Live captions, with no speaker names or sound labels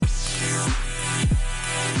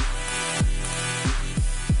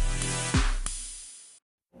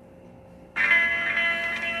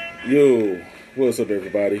Yo, what's up,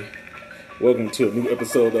 everybody? Welcome to a new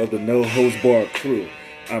episode of the No Host Bar Crew.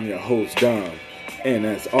 I'm your host, Dom. And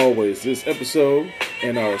as always, this episode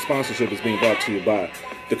and our sponsorship is being brought to you by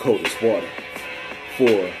the coldest water.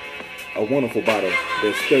 For a wonderful bottle,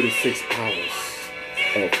 there's 36 hours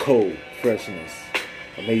of cold freshness.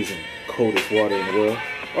 Amazing coldest water in the world,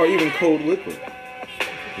 or even cold liquid.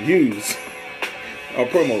 Use our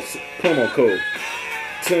promo code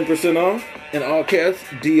 10% off in all caps,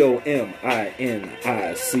 DOMINICK.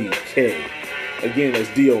 Again, that's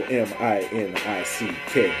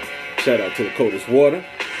DOMINICK. Shout out to the coldest water,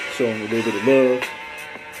 showing a little bit of love.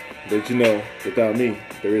 But you know, without me,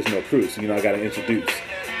 there is no crew, so you know I gotta introduce.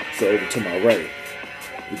 So over to my right,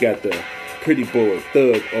 we got the pretty boy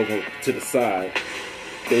thug over to the side.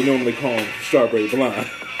 They normally call him Strawberry Blonde.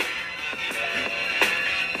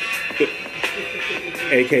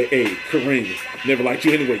 AKA Kareem. Never liked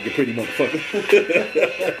you anyway, you pretty motherfucker.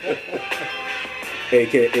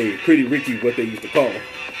 AKA Pretty Ricky, what they used to call him.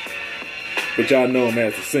 But y'all know him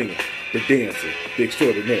as the singer, the dancer, the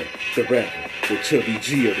extraordinaire, the rapper, the chubby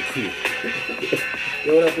G of the crew.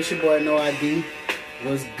 Yo, what up, it's your boy No ID.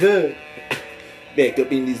 What's good? Back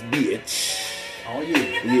up in this bitch. Oh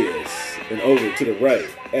yeah. Yes. And over to the right,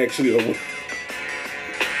 actually over.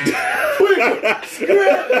 You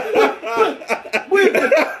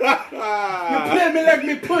play me like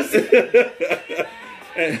me pussy.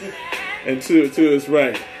 and to his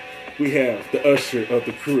right, we have the usher of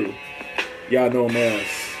the crew. Y'all know him as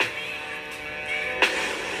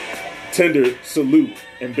Tender Salute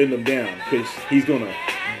and Bend Him Down, because he's gonna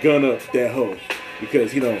gun up that hoe,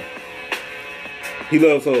 because he loves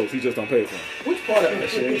hoes, he just don't pay for them. Which part of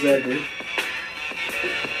usher exactly?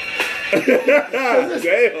 Damn,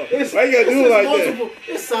 why you gotta do it like that?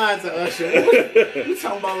 It's signs of usher. We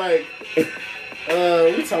talking about like, we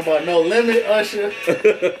talking about No Limit usher. We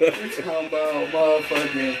talking about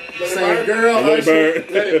motherfucking Same Girl usher.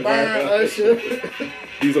 Let It Burn usher.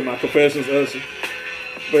 These are my confessions usher.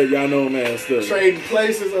 But y'all know him as the Trading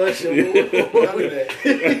Places usher.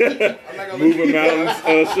 Moving Mountains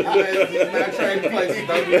usher. I'm not trading places.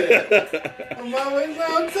 Don't do that. I'm always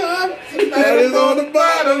on top. That is on the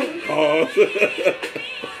bottom. Oh.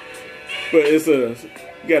 But you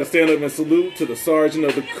gotta stand up and salute to the sergeant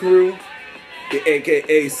of the crew, the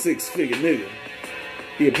AKA six-figure nigga,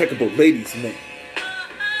 the impeccable ladies man,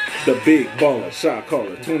 the big baller, shot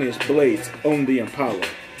caller, 20-inch blades on the Impala.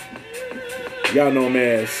 Y'all know him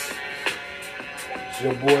as It's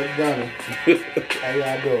your boy Gunna. How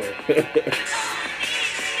y'all doing?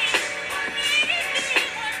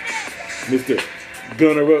 Mr.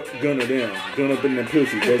 Gunner up, gunner down, gun up in the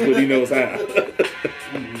pussy. That's what he knows how.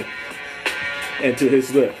 And to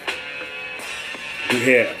his left, we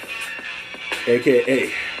have,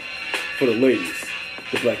 AKA, for the ladies,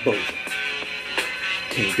 the Black Bojan,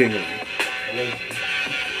 King Dingley,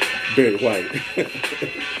 Barry White.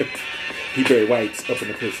 He Barry White's up in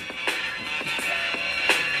the pussy.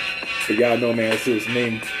 But y'all know, man, it's his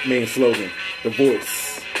main slogan, the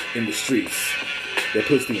voice in the streets that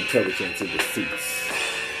puts the intelligence in the seats.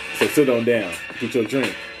 So sit on down, get your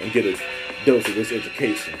drink, and get a dose of this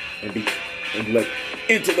education and be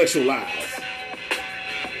intellectualized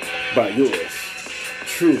by yours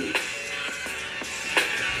truly.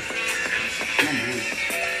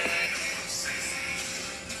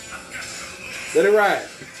 Let it ride.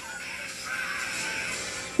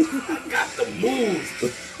 I got the moves.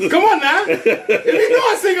 Come on now. If you know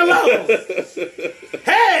I sing along.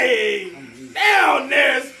 Hey, down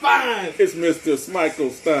there's fine. It's Mr. Michael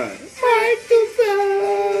Stein.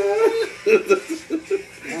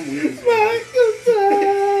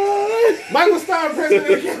 Michael Stein,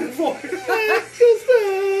 president of California. Michael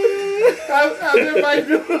Stein. How's everybody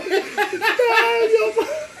doing?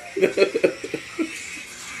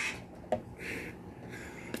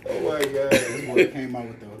 Oh my God. This boy came out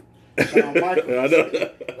with the Shawn Michaels. I know.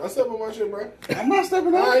 Don't step on my shit, bro. I'm not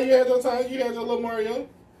stepping All out. right, you had your time. You had your little Mario.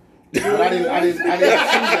 But I didn't choose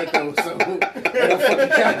that though, so that fucking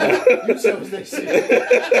count. You chose that shit.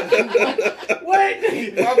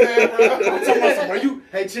 Wait, My bad, bro. I'm talking about something, bro.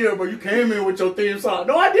 Hey, chill, bro. You came in with your theme song.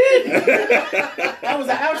 No, I didn't. That was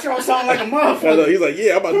an outro song like a I know. motherfucker. He's like,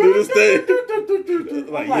 yeah, I'm about to do this thing.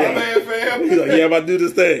 Like, My yeah. bad, fam. He's like, yeah, I'm about to do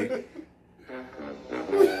this thing.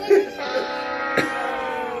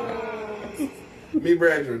 Me,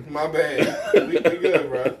 Bradford. My bad. We good,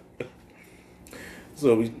 bro.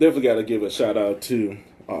 So we definitely got to give a shout out to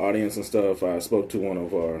our audience and stuff. I spoke to one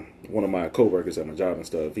of my coworkers at my job and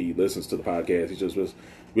stuff. He listens to the podcast. He just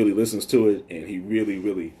really listens to it, and he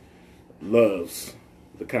really loves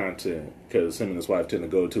the content because him and his wife tend to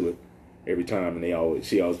go to it every time, and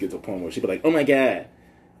she always gets to a point where she be like, "Oh my god,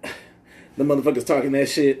 the motherfucker's talking that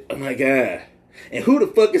shit. Oh my god, and who the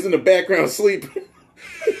fuck is in the background sleeping?"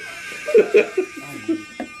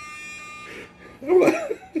 I'm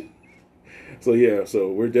like,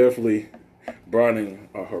 so we're definitely broadening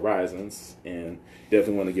our horizons, and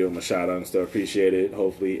definitely want to give them a shout out and stuff. Appreciate it.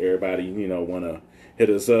 Hopefully everybody, want to hit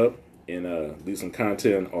us up and leave some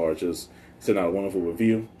content or just send out a wonderful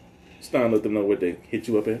review. Just trying to let them know what they hit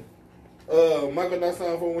you up at.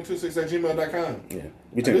 Michael.sound4126@gmail.com. Yeah.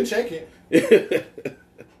 I did check it.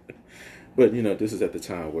 But, this is at the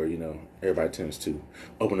time where, everybody tends to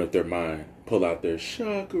open up their mind, pull out their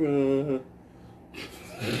chakra.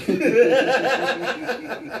 And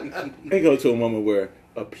go to a moment where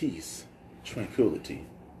a peace, tranquility.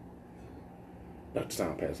 Dr.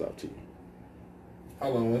 Sound pass off to you.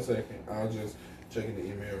 Hold on 1 second. I'll just checking the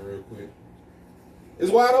email real quick.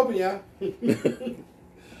 It's wide open, y'all.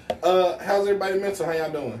 How's everybody mental? How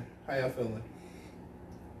y'all doing? How y'all feeling?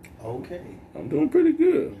 Okay. I'm doing pretty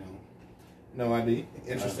good. No ID.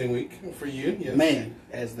 Interesting week for you. Yes. Man,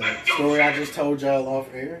 as the story I just told y'all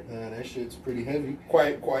off air, that shit's pretty heavy.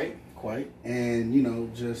 Quite. And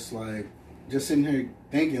just sitting here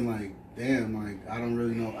thinking like, damn, like I don't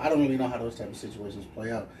really know how those type of situations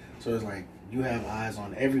play out. So it's like you have eyes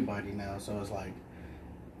on everybody now. So it's like,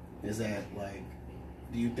 is that like,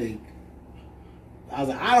 do you think? I was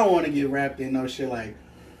like, I don't want to get wrapped in no shit like,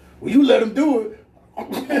 well, you let him do it. Like,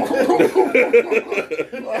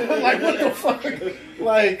 what the fuck?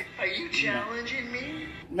 Like, are you challenging me,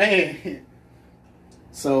 man?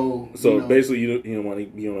 So basically, you don't want to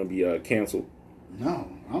be canceled. No,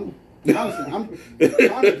 I'm trying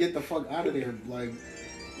to get the fuck out of there. Like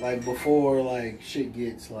before, like shit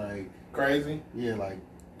gets like crazy. Yeah, like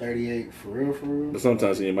 38 for real. But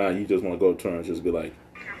sometimes in your mind, you just want to go turn and just be like,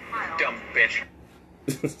 dumb bitch.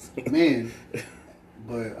 Man.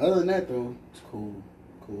 But other than that, though, it's cool.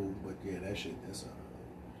 But yeah, that shit, that's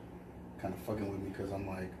kind of fucking with me because I'm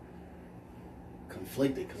like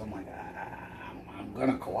conflicted because I'm like, I'm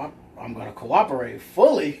gonna cooperate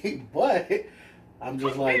fully, but I'm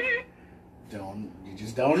just like, you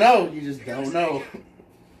just don't know.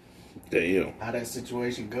 damn, how that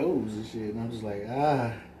situation goes and shit. And I'm just like,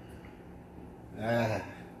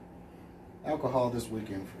 alcohol this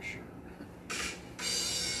weekend for sure.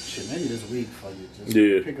 Shit, maybe this week, fuck it.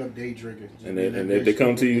 Just pick up day drinking. And if they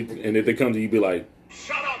come to you, be like,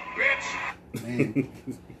 shut up, bitch. Man.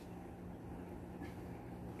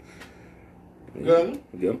 Gunna?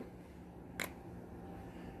 Yep.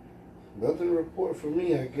 Nothing to report for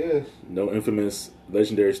me, I guess. No infamous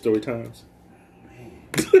legendary story times.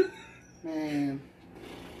 Man.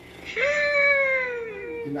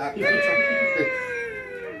 I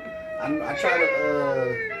try to,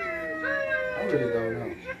 I really don't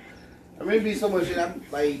know. I mean, it'd be so much shit. I'm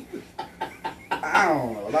like, I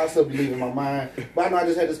don't know. A lot of stuff be leaving my mind. But I know I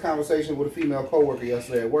just had this conversation with a female coworker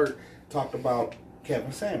yesterday at work. Talked about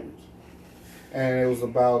Kevin Samuels, and it was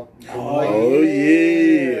about. Oh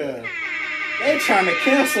yeah. They trying to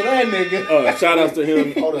cancel that nigga. Shout out to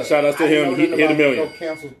him. Shout out to him. He hit $1 million. No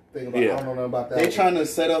cancel thing about. Yeah. I don't know nothing about that. They trying to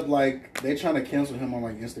set up they trying to cancel him on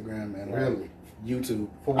Instagram and really YouTube.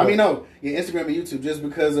 Instagram and YouTube just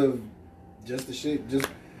because of just the shit. Just.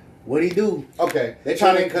 What'd he do? Okay. They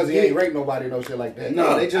trying to, because he ain't rape nobody, no shit like that.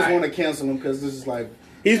 No, they just want to cancel him because this is like...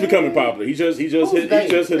 He's becoming popular. He just hit $1 million.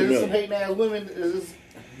 Is this some hating ass women? Is this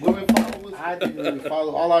women followers? I didn't really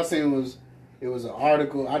follow. All I seen was, it was an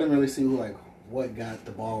article. I didn't really see what got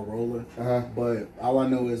the ball rolling. But all I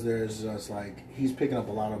know is there's just he's picking up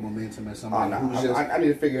a lot of momentum as somebody who's just... I need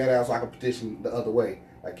to figure that out so I can petition the other way.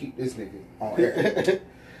 Like, keep this nigga on air.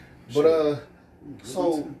 But,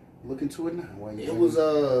 so... Look into it now. It was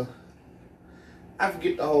I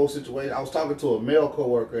forget the whole situation. I was talking to a male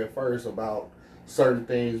coworker at first about certain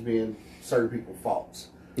things being certain people's faults.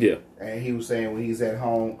 Yeah. And he was saying when he's at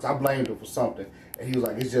home, because I blamed him for something, and he was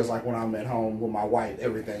like, it's just like when I'm at home with my wife,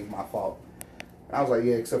 everything's my fault. And I was like,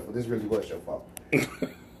 yeah, except for this really was your fault. and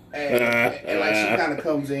she kind of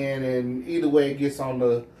comes in, and either way it gets on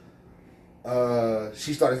the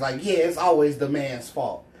she started like, yeah, it's always the man's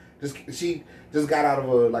fault. She just got out of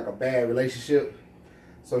a bad relationship,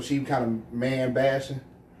 so she kind of man bashing.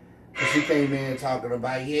 And she came in talking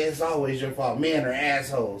about, yeah, it's always your fault. Men are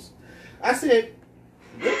assholes. I said,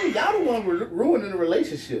 really, y'all the one ruining the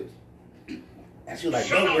relationships. And she was like,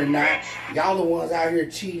 no, we're not. Y'all the ones out here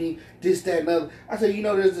cheating, this, that, and other. I said,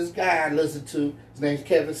 there's this guy I listen to. His name's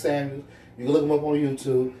Kevin Samuels. You can look him up on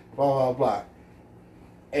YouTube, blah, blah, blah.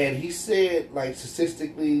 And he said, like,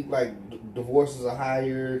 statistically, like, divorces are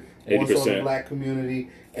higher, more so in the 80%. black community.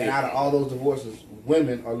 And out of all those divorces,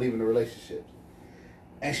 women are leaving the relationships.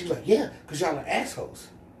 And she's like, yeah, because y'all are assholes.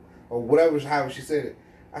 Or whatever, however she said it.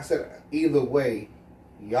 I said, either way,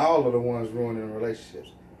 y'all are the ones ruining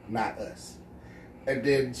relationships, not us. And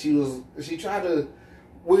then she tried to,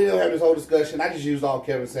 we don't have this whole discussion. I just used all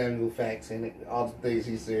Kevin Samuel facts in it, all the things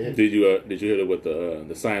he said. Did you hear that with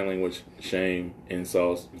the sign language, shame,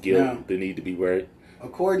 insults, guilt, Now, the need to be right?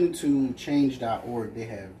 According to change.org, they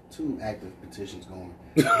have 2 active petitions going.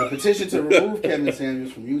 The petition to remove Kevin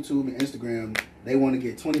Samuels from YouTube and Instagram, they want to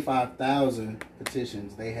get 25,000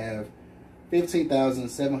 petitions. They have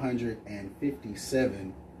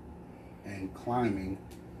 15,757 and climbing.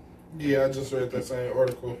 Yeah, I just read that same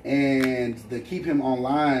article. And the Keep Him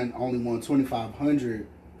Online only won 2,500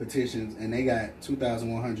 petitions, and they got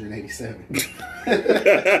 2,187. So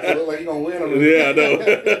it look like you're going to win on this. Yeah,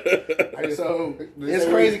 I know. So it's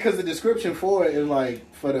crazy because the description for it is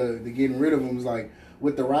like, for the getting rid of them is like,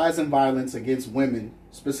 with the rise in violence against women,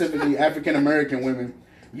 specifically African American women,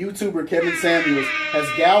 YouTuber Kevin Samuels has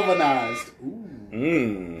galvanized,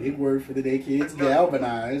 big word for the day, kids,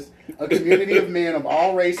 galvanized a community of men of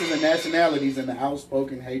all races and nationalities in the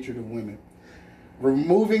outspoken hatred of women.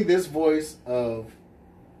 Removing this voice of,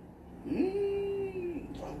 I don't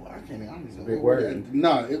even Big word.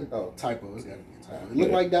 No, typo. It's got to be a typo. It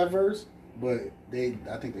looked like diverse, but I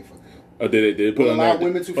think they fucked it up. Oh, did they put Will on allow there?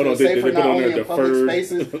 women to Hold feel on, did safer they not put on only there in public deferred?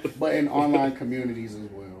 spaces, but in online communities as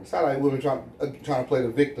well. It's not like women trying to play the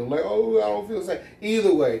victim. Like, oh, I don't feel safe.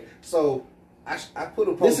 Either way. So, I put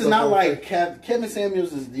a post This is up not on like Facebook. Kevin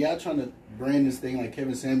Samuels is. Y'all trying to brand this thing like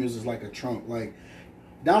Kevin Samuels is like a Trump. Like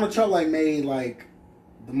Donald Trump like made like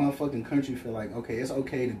the motherfucking country feel like, okay, it's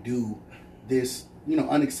okay to do this,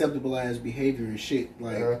 unacceptable ass behavior and shit.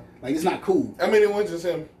 Like like it's not cool. I mean, it wasn't just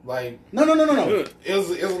him. Like, No. it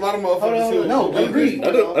was a lot of motherfuckers who. No, agreed.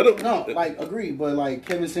 I don't. No, like agreed, but like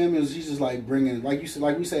Kevin Samuels, he's just like bringing, like you said,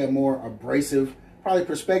 like we say, a more abrasive, probably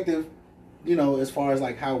perspective, as far as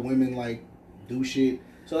like how women like do shit.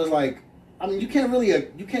 So it's like, I mean, you can't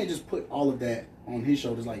just put all of that on his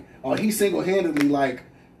shoulders. Like, oh, he single handedly like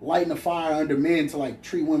lighting a fire under men to like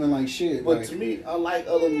treat women like shit. But like, to me, unlike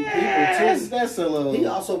other people too, that's a little. he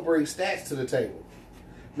also brings stats to the table.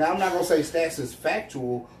 Now, I'm not going to say stats is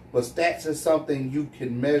factual, but stats is something you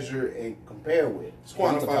can measure and compare with. It's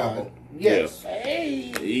quantifiable. Yes.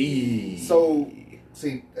 Hey. So,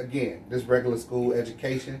 see, again, this regular school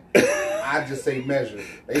education, I just say measure.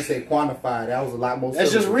 They say quantify. That was a lot more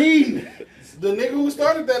That's simple. just reading. The nigga who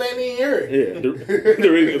started that ain't even here. Yeah, the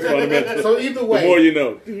reading is fundamental. So either way, The more you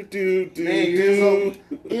know.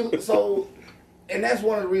 So, and that's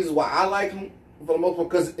one of the reasons why I like him for the most part,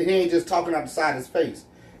 because he ain't just talking out the side of his face.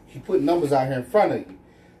 He put numbers out here in front of you,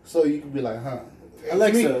 so you can be like, huh.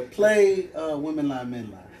 Alexa, play Women Lie,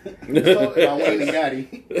 Men Lie. So, By Wayne and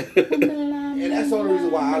Gotti. and that's the only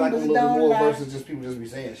reason why I like him a little bit more versus just people just be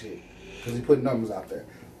saying shit, because he put numbers out there.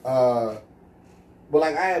 But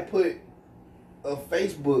like I had put a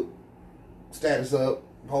Facebook status up,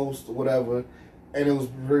 post, whatever, and it was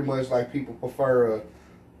pretty much like people prefer a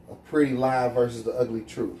pretty lie versus the ugly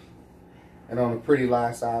truth. And on the pretty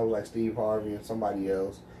lie side was like Steve Harvey and somebody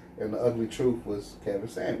else, and the ugly truth was Kevin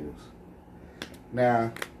Samuels.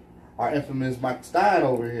 Now, our infamous Mike Stein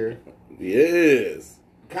over here Yes.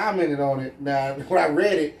 commented on it. Now, when I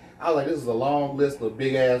read it, I was like, this is a long list of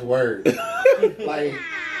big ass words. Like,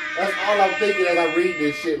 that's all I'm thinking as I read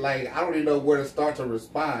this shit. Like, I don't even know where to start to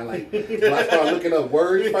respond. Like, do I start looking up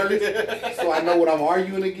words first so I know what I'm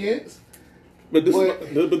arguing against? But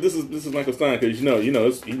this is Michael Stein, because you know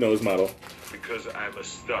his motto. Because I'm a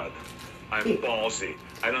stud. I'm ballsy.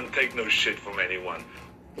 I don't take no shit from anyone.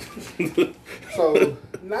 So,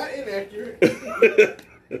 Not inaccurate.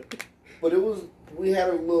 but we had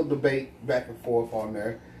a little debate back and forth on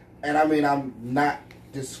there. And I mean, I'm not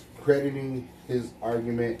discrediting his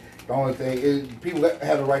argument. The only thing is, people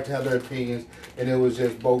have the right to have their opinions, and it was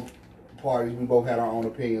just both parties. We both had our own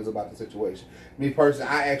opinions about the situation. Me personally,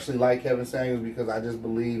 I actually like Kevin Samuels because I just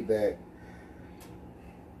believe that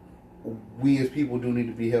we as people do need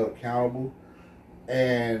to be held accountable.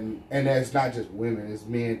 And that's not just women, it's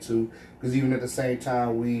men too. Because even at the same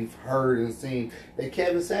time, we've heard and seen that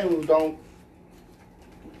Kevin Samuels don't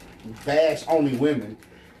bash only women.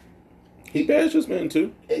 He bashes men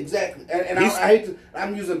too. Exactly. And I hate to,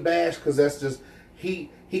 I'm using bash because that's just, he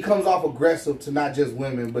comes off aggressive to not just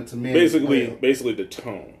women, but to men as well. Basically the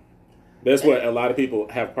tone. That's what a lot of people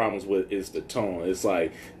have problems with, is the tone. It's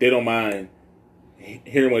like they don't mind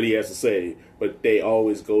hearing what he has to say, but they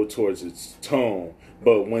always go towards its tone,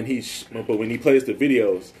 But when he plays the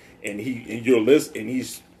videos and you're listening and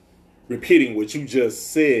he's repeating what you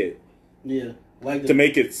just said, Yeah, like to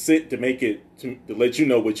make it to let you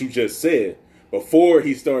know what you just said before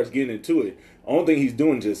he starts getting into it. Only thing he's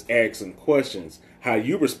doing is just asking questions. How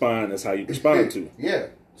you respond is how you respond to. Yeah.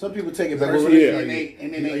 Some people take it Is that personally, what and it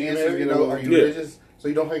is? then they answer. You know, are you religious? So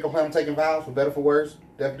you don't think I'm taking vows for better for worse,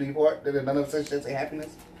 definitely for it? None of such shit say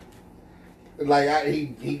happiness. Like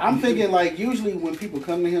I'm thinking like usually when people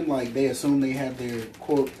come to him, like they assume they have their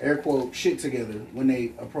quote air quote shit together when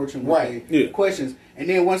they approach him with their questions, and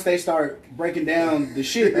then once they start breaking down the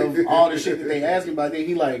shit of all the shit that they asking about, then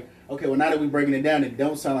he like, okay, well now that we breaking it down, it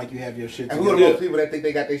don't sound like you have your shit And together. who are those people that think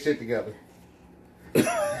they got their shit together?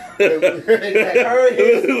 Per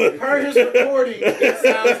his recording, it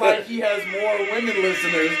sounds like he has more women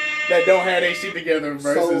listeners that don't have their shit together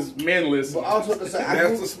versus men listeners. But also to say,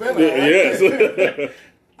 That's the spinner. Yes.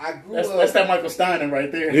 I grew That's up. that Michael Steiner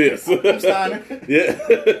right there. Yes. I'm Steiner. Yeah.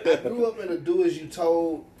 I grew up in a do as you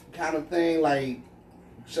told kind of thing. Like,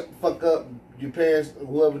 shut the fuck up. Your parents,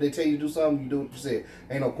 whoever they tell you to do something, you do what you said.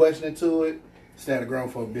 Ain't no questioning to it. Stand a grown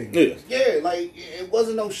folk business. Yeah. Yeah, like it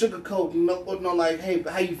wasn't no sugarcoating. No like, hey,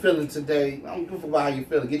 how you feeling today? I don't give a fuck about how you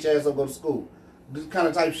feeling. Get your ass up, go to school. This kind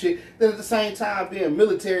of type shit. Then at the same time, being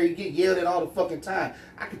military, you get yelled at all the fucking time.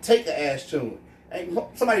 I could take an ass chewing. And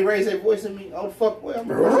somebody raise their voice at me. Oh the fuck, well I'm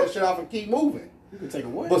gonna brush that shit off and keep moving. You can take a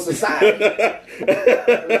what? But society. You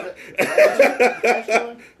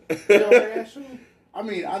know what ass chewing? I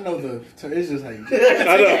mean, I know it's just how you.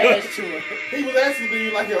 I know. Ass chewing. He was asking, do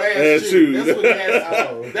you like your ass Ass chewed? chewed. That's what he asked.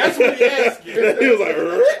 Oh. That's what he asked you. He was like,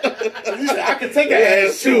 He said, I can take an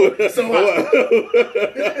ass chewing. So like,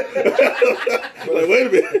 wait a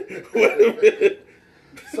minute.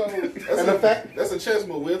 So, and the fact, That's a chess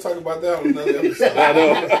move. We'll talk about that on another episode. I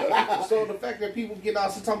know. so the fact that people get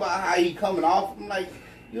out to talking about how he coming off, I'm like,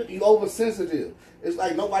 you oversensitive. It's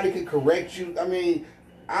like nobody can correct you. I mean,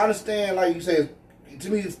 I understand, like you say, to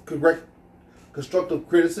me, it's constructive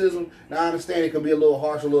criticism. Now, I understand it can be a little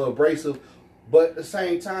harsh, a little abrasive, but at the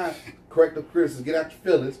same time, corrective criticism. Get out your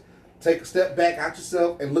feelings, take a step back out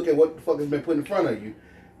yourself, and look at what the fuck has been put in front of you.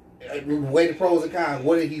 Weigh the pros and cons.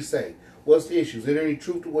 What did he say? What's the issues? Is there any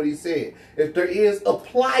truth to what he said? If there is,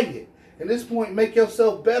 apply it. At this point, make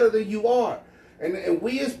yourself better than you are. And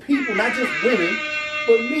we as people, not just women,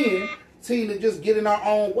 but men, seem to just get in our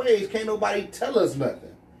own ways. Can't nobody tell us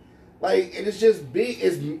nothing. Like, and it's just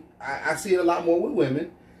big. I see it a lot more with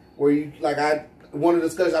women, where you like one of the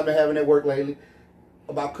discussions I've been having at work lately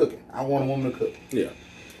about cooking. I want a woman to cook. Yeah.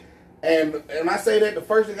 And I say that, the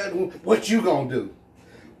first thing I do, what you gonna do?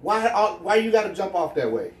 Why you gotta jump off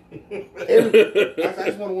that way? I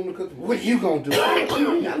just want a woman to cook. What you gonna do?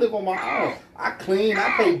 I live on my own. I clean.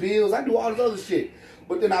 I pay bills. I do all this other shit.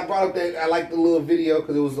 But then I brought up that I liked the little video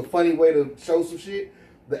because it was a funny way to show some shit.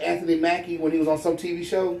 The Anthony Mackie when he was on some TV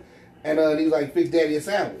show, and he was like, "Fix Daddy a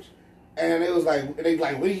sandwich," and it was like, they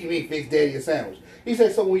like, "What do you mean, fix Daddy a sandwich?" He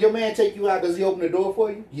said, "So when your man take you out, does he open the door for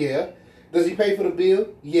you? Yeah. Does he pay for the bill?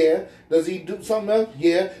 Yeah. Does he do something else?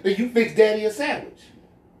 Yeah. Then you fix Daddy a sandwich."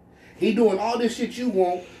 He doing all this shit you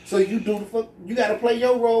want, so you do the fuck. You got to play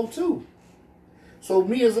your role too. So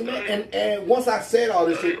me as a man, and once I said all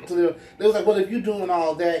this shit to them, they was like, "Well, if you're doing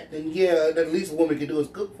all that, then yeah, the least a woman can do is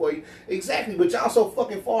cook for you." Exactly, but y'all so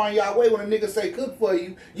fucking far on y'all way when a nigga say cook for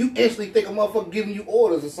you, you instantly think a motherfucker giving you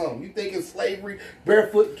orders or something. You think it's slavery,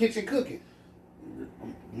 barefoot kitchen cooking.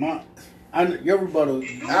 Your rebuttal.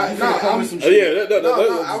 I'm- some Oh, shit. yeah,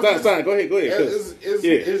 I was just- Stein, go ahead.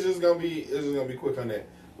 It's just gonna be quick on that.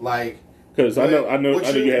 Like, Because I know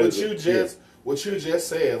you had what you just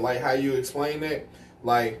said, like how you explained that,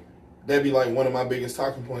 like that'd be like one of my biggest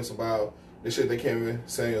talking points about the shit that Kevin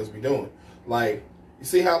Samuels be doing. Like, you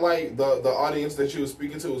see how like the audience that you were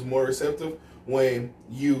speaking to was more receptive when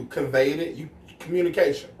you conveyed it,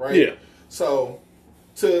 communication, right? Yeah. So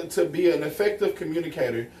to be an effective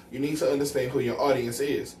communicator, you need to understand who your audience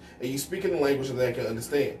is, and you speak in a language that they can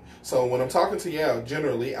understand. So when I'm talking to y'all,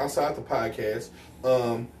 generally outside the podcast,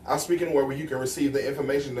 I speak in a way where you can receive the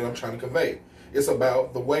information that I'm trying to convey. It's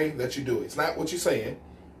about the way that you do it. It's not what you're saying;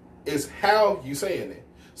 it's how you saying it.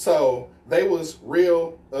 So they was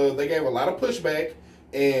real. They gave a lot of pushback,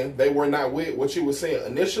 and they were not with what you were saying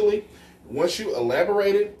initially. Once you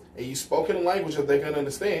elaborated and you spoke in a language that they can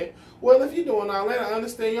understand, well, if you're doing all that, I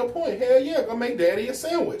understand your point. Hell yeah, go make Daddy a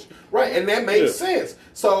sandwich, right? And that makes sense.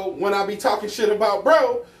 So when I be talking shit about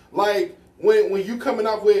bro, like when you coming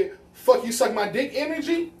up with "fuck you, suck my dick"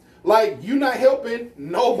 energy, like you not helping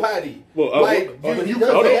nobody. Well, like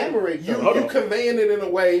you conveying it in a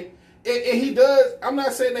way And he does. I'm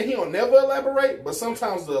not saying that he don't never elaborate, but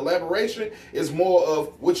sometimes the elaboration is more of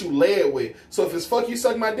what you led with. So if it's fuck you,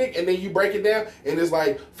 suck my dick, and then you break it down, and it's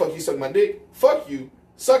like fuck you, suck my dick, fuck you,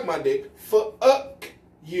 suck my dick, fuck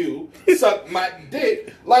you, suck my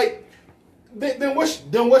dick. Like, then what's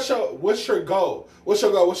your goal? What's your goal?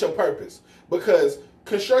 What's your purpose? Because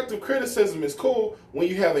constructive criticism is cool when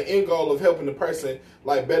you have an end goal of helping the person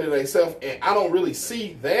like better themselves, and I don't really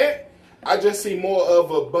see that. I just see more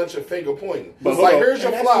of a bunch of finger pointing. But like, here's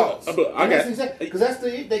your flaws. Because that's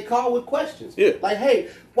the they call with questions. Yeah. Like,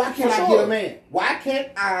 hey, why can't I get a man? Why can't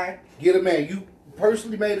I get a man? You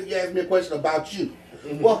personally you asked me a question about you.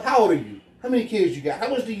 Mm-hmm. Well, how old are you? How many kids you got? How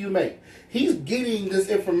much do you make? He's getting this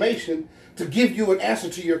information to give you an answer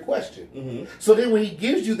to your question. Mm-hmm. So then when he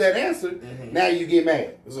gives you that answer, now you get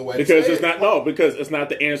mad. Because it's not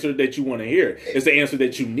the answer that you want to hear. It's the answer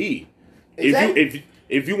that you need. Exactly.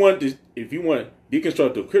 If you want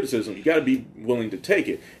deconstructive criticism, you got to be willing to take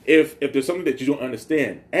it. If there's something that you don't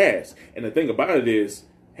understand, ask. And the thing about it is,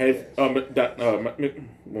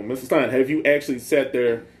 Mr. Stein, have you actually sat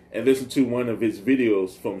there and listened to one of his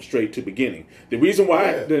videos from straight to beginning? The reason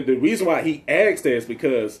why the reason why he asked that is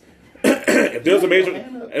because if there's a major,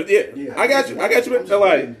 I got you. I got you,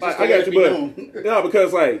 but no,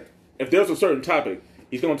 because like if there's a certain topic,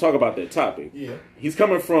 he's going to talk about that topic. Yeah, he's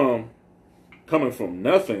coming from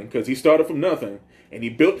nothing, because he started from nothing and he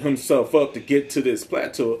built himself up to get to this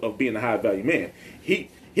plateau of being a high value man. He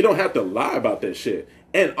don't have to lie about that shit.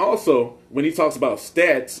 And also when he talks about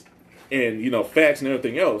stats and facts and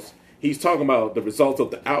everything else, he's talking about the results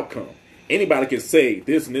of the outcome. Anybody can say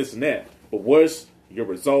this and this and that, but what's your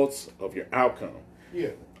results of your outcome?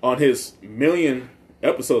 Yeah. On his 1 million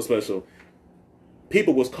episode special,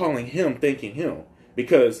 people was calling him, thanking him,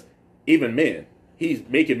 because even men, he's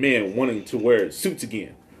making men wanting to wear suits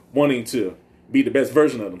again, wanting to be the best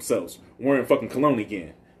version of themselves, wearing fucking cologne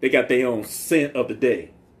again. They got their own scent of the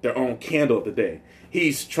day, their own candle of the day.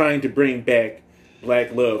 He's trying to bring back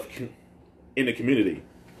black love in the community.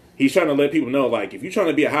 He's trying to let people know, like, if you're trying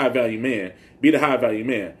to be a high value man, be the high value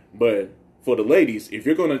man. But for the ladies, if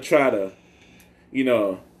you're going to try to,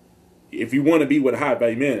 if you want to be with a high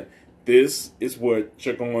value man, this is what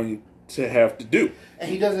you're going to have to do. And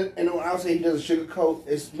he doesn't, and when I would say he doesn't sugarcoat,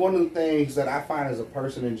 it's one of the things that I find as a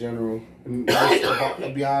person in general, and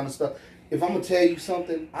beyond the stuff. If I'm going to tell you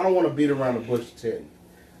something, I don't want to beat around the bush to tell you.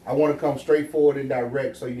 I want to come straightforward and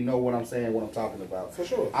direct so you know what I'm saying, what I'm talking about. For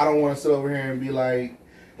sure. I don't want to sit over here and be like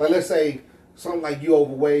let's say something like you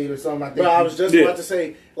overweight or something like that. But I was just about to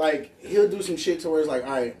say, like, he'll do some shit to where it's like,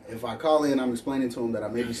 all right, if I call in, I'm explaining to him that I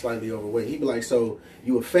may be slightly overweight. He'd be like, so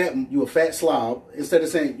you a fat slob. Instead of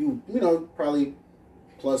saying you probably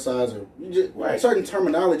plus size or certain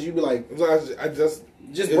terminology, you'd be like, I just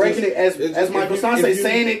breaking it as Michael Stein say,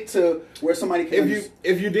 saying it to where somebody can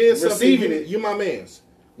if you did something, receiving it, you my man's.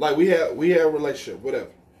 Like we have a relationship, whatever.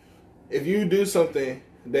 If you do something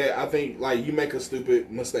that I think like you make a stupid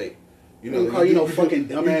mistake, fucking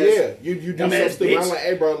dumbass. You do something stupid. I'm like,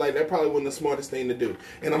 hey bro, like that probably wasn't the smartest thing to do.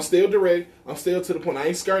 And I'm still direct. I'm still to the point. I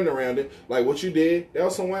ain't skirting around it. Like what you did, that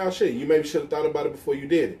was some wild shit. You maybe should have thought about it before you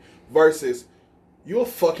did it. Versus, you a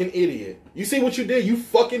fucking idiot. You see what you did? You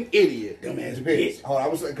fucking idiot. Dumbass bitch. Oh, I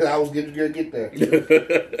was getting to get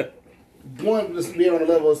there. One, just being on the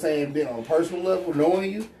level of saying, being on a personal level,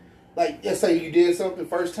 knowing you. Like, let's say you did something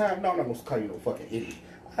first time. No, I'm not going to call you no fucking idiot.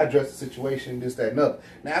 I addressed the situation, this, that, and other.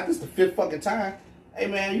 Now, if this is the 5th fucking time, hey,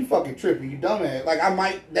 man, you fucking tripping, you dumbass.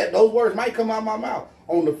 Like, those words might come out of my mouth.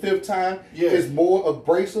 On the 5th time, it's more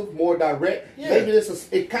abrasive, more direct. Yeah. Maybe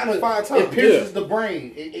it kind of, it pierces the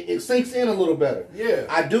brain. It sinks in a little better. Yeah.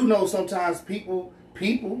 I do know sometimes people,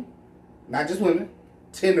 not just women,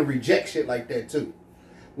 tend to reject shit like that, too.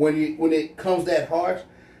 When it comes that harsh,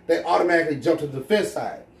 they automatically jump to the defense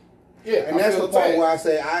side. Yeah, and that's the point where I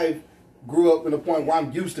say I grew up in a point where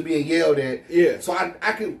I'm used to being yelled at. Yeah. So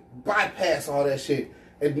I could bypass all that shit.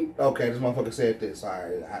 And okay, this motherfucker said this. All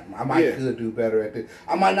right, I might could do better at this.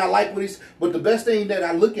 I might not like what he's, but the best thing that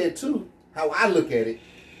I look at too, how I look at it,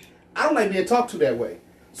 I don't like being talked to that way.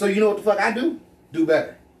 So you know what the fuck I do? Do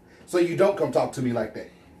better. So you don't come talk to me like that.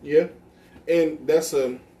 Yeah, and that's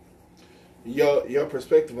your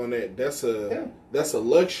perspective on that. That's a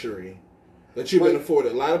luxury that you've been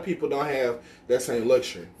afforded. A lot of people don't have that same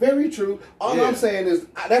luxury. Very true. All I'm saying is,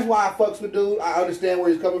 that's why I fucks with dude. I understand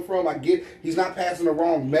where he's coming from. I get he's not passing the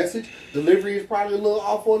wrong message. Delivery is probably a little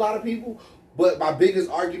off for a lot of people. But my biggest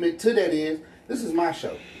argument to that is, this is my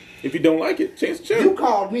show. If you don't like it, change the channel. You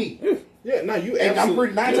called me. Yeah, no, you And I'm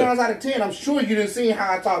pretty, absolutely 9 times out of 10, I'm sure you didn't see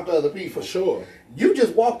how I talk to other people. for sure, You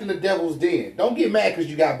just walked in the devil's den. Don't get mad because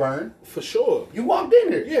you got burned. for sure. You walked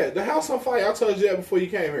in there. Yeah, the house on fire. I told you that before you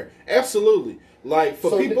came here. Absolutely. Like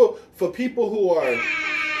for So people who are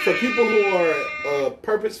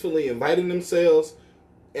purposefully inviting themselves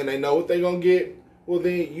and they know what they're gonna get, well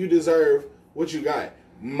then you deserve what you got.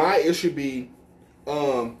 My issue be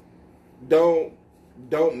don't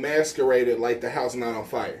masquerade it like the house not on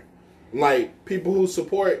fire. Like people who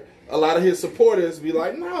support a lot of his supporters be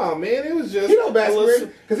like, nah, man, it was just He don't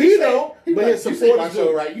masquerade because he don't. But his you say my supporters show,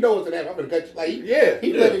 do. right? You know what's in that. I'm gonna cut you. Like, Yeah, let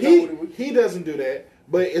it know what it was. he doesn't do that.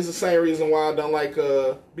 But it's the same reason why I don't like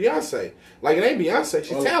Beyonce. Like it ain't Beyonce,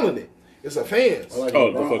 she's talented. It's a fans. I like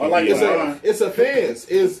Oh, LeBron. the fucking I like yeah. LeBron. It's a fans.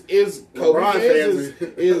 Is Kobe LeBron fans?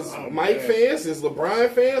 fans. Is Oh, Mike man. fans? Is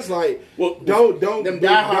LeBron fans? Like, Well, don't them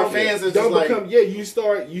diehard don't- fans is don't just become. like- Yeah, you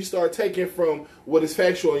start taking from what is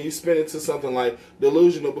factual and you spin it to something like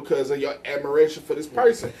delusional because of your admiration for this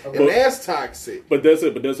person, and But- that's toxic. But does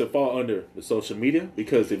it fall under the social media?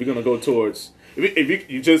 Because if you're gonna go towards, if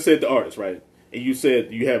you just said the artist, right, and you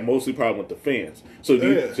said you have mostly problem with the fans, so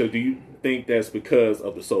do you think that's because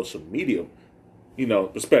of the social media,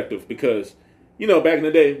 perspective? Because back in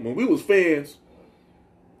the day when we was fans,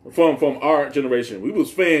 from our generation, we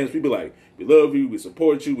was fans. We be like, we love you, we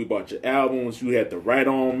support you, we bought your albums, you had the Right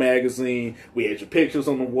On magazine, we had your pictures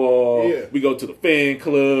on the wall, Yeah. we go to the fan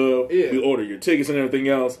club, Yeah. we order your tickets and everything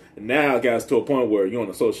else. And now it got to a point where you're on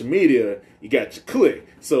the social media, you got your click.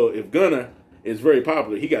 So if Gunna is very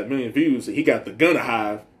popular, he got a million views, he got the Gunna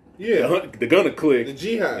Hive, Yeah, the Gunna click, the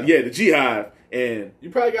G-Hive. yeah, the G Hive, and You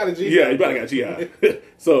probably got a G-Hive. yeah, you probably got G Hive.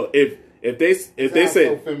 So if they Sounds say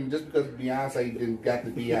so feminine, just because Beyonce didn't got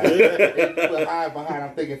the beehive, they put hive behind.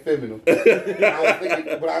 I'm thinking feminine. I was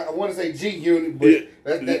thinking, but I want to say G unit, but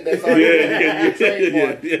that's all. Yeah,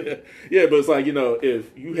 but it's like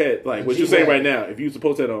if you had like what you're saying right now, if you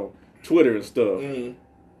supposed that on Twitter and stuff,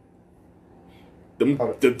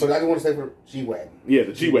 But I just want to say for G wagon, the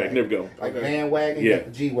G wagon, there we go. like bandwagon, Yeah. you got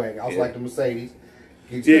the G wagon. I was like the Mercedes.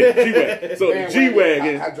 Yeah, G wagon. So the G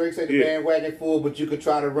wagon. How Drake said the bandwagon full, but you could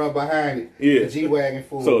try to run behind it. Yeah. The G wagon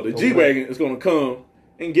full. So the G wagon is gonna come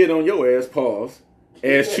and get on your ass, pause,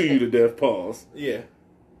 ass chew you to death, pause, Yeah.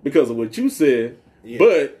 because of what you said. Yeah.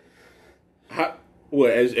 But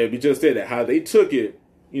as we just said, that how they took it.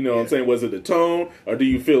 What I'm saying? Was it the tone, or do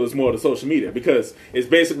you feel it's more the social media? Because it's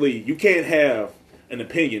basically you can't have an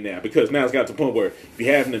opinion now, because now it's got to the point where if you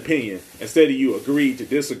have an opinion, instead of you agree to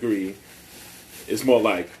disagree, it's more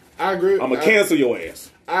like I agree. I'm gonna cancel your ass.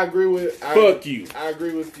 I agree with. Fuck you. I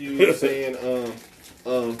agree with you saying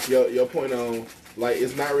your point on like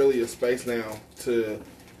it's not really a space now to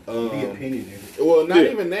Be opinionated. well not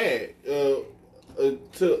Yeah. even that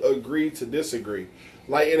to agree to disagree.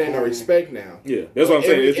 Like it ain't no respect now. Yeah, that's what I'm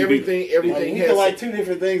saying. It's Everything We has feel like two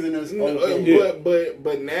different things in this.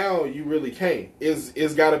 but now you really can't.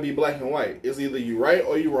 It's got to be black and white. It's either you right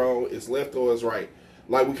or you wrong. It's left or it's right.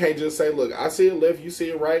 Like we can't just say, look, I see it left, you see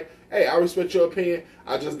it right. Hey, I respect your opinion.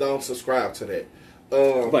 I just don't subscribe to that.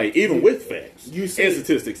 like even with facts, you see and it.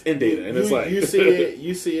 statistics and data, and it's like you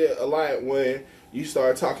see it a lot when you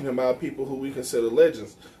start talking about people who we consider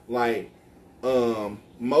legends. Like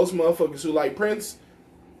most motherfuckers who like Prince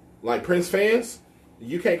fans,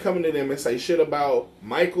 you can't come into them and say shit about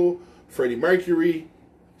Michael, Freddie Mercury,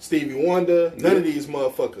 Stevie Wonder, none of these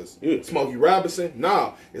motherfuckers. Yeah. Smokey Robinson,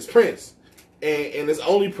 nah, it's Prince. And it's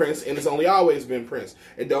only Prince, and it's only always been Prince.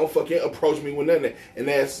 And don't fucking approach me with none of that. And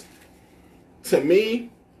that's, to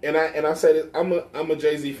me, and I say this, I'm a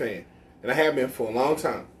Jay-Z fan, and I have been for a long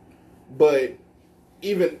time. But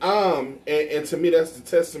even and to me that's the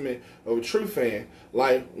testament of a true fan.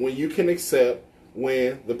 Like when you can accept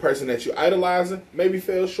when the person that you idolizing maybe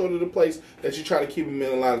fell short of the place that you try to keep him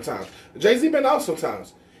in a lot of times. Jay-Z been off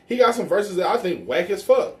sometimes. He got some verses that I think whack as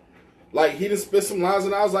fuck. Like, he just spit some lines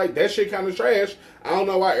and I was like, that shit kind of trash. I don't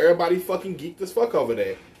know why everybody fucking geeked as fuck over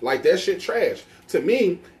that. Like, that shit trash. To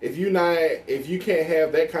me, if you can't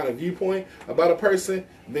have that kind of viewpoint about a person,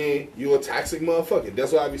 then you're a toxic motherfucker.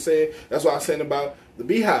 That's what I be saying. That's what I was saying about the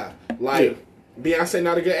Beehive. Like, Beyonce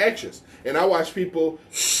not a good actress. And I watch people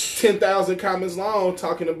 10,000 comments long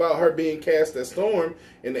talking about her being cast as Storm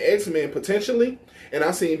in the X-Men potentially. And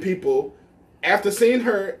I seen people, after seeing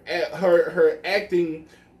her acting.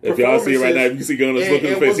 if y'all see it right now, if you see Gunna's look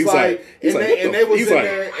in the face, and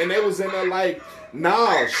they was in there like,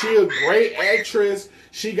 nah, she a great actress.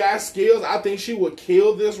 She got skills. I think she would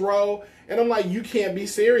kill this role. And I'm like, you can't be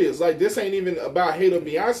serious. Like, this ain't even about hate of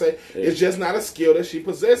Beyonce. Yeah. It's just not a skill that she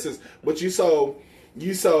possesses. But you so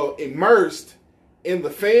immersed in the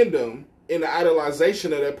fandom in the idolization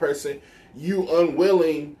of that person, you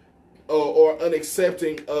unwilling or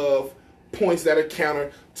unaccepting of points that are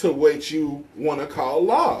counter to what you want to call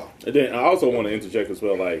law. And then I also want to interject as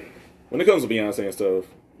well, like, when it comes to Beyonce and stuff,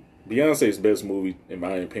 Beyonce's best movie, in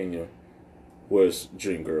my opinion, was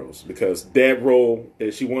Dreamgirls, because that role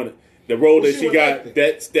that she wanted, the role that she got,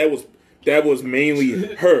 that was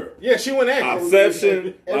mainly her. Yeah, she went acting.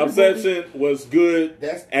 Obsession was good.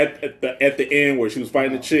 That's- at the end where she was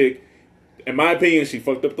fighting the chick. In my opinion, she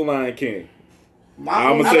fucked up the Lion King. My I'ma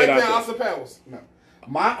only, I say like it out that there. Austin Powers.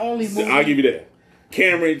 my only movie. I'll give you that.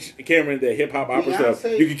 Cameron, that hip hop opera stuff.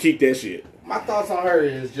 Beyonce- You can keep that shit. My thoughts on her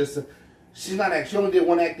is just she's not act. She only did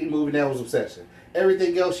one acting movie, and that was Obsession.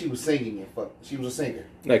 Everything else, she was singing and fuck. She was a singer.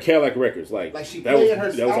 Like Cadillac Records, like She that playing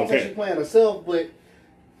was, her. I that was don't think okay. she playing herself, but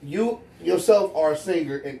you yourself are a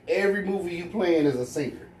singer, and every movie you playing is a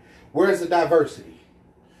singer. Where's the diversity?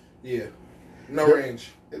 Yeah. No range.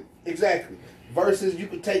 Exactly. Versus you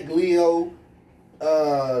could take Leo,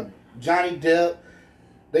 Johnny Depp.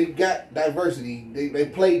 They got diversity. They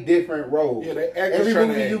play different roles. Yeah, they actors Every trying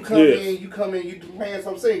to movie you act. come in, you playing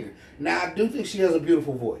some singer. Now I do think she has a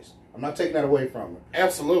beautiful voice. I'm not taking that away from her.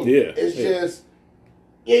 Absolutely. Yeah, It's just,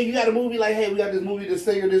 you got a movie like, hey, we got this movie, this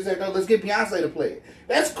singer, this, that, let's get Beyonce to play it.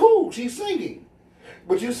 That's cool. She's singing.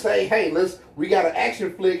 But you say, hey, we got an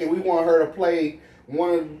action flick and we want her to play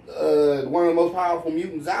one of the most powerful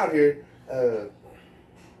mutants out here.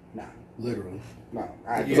 Nah, literally. No.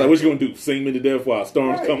 It's like, what you gonna do? Sing me to death while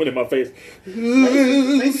storms Right. coming in my face? Maybe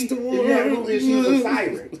if you had a movie and she was a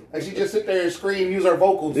siren and she just sit there and scream, use her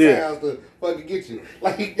vocal sounds to fucking get you.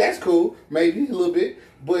 Like, that's cool, maybe a little bit,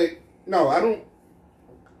 but no,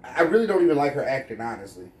 I really don't even like her acting,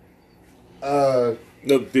 honestly. No,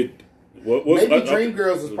 Maybe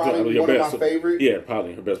Dreamgirls is probably one of my favorites. Yeah,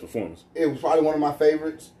 probably her best performance. It was probably one of my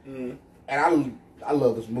favorites, and I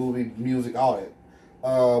love this movie, music, all that.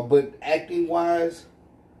 But acting wise,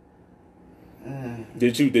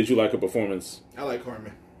 Did you like her performance? I like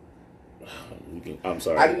Carmen. I'm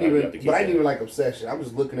sorry, I didn't have to keep even going. like Obsession. I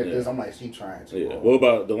was looking at Yeah. this. I'm like, she trying to. Yeah. What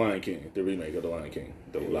about The Lion King? The remake of The Lion King.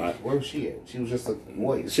 Where was she at? She was just a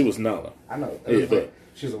voice. She was Nala. I know. Yeah, but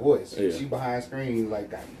she was a voice. Yeah. She behind screen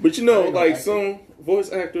like that. but you know, I ain't no like actor. some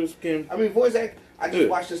voice actors can. I mean, voice act. I just Yeah.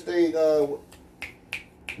 watched this thing.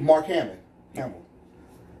 Mark Hamill.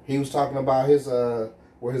 He was talking about his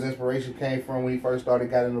where his inspiration came from when he first got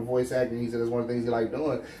into voice acting. He said it's one of the things he liked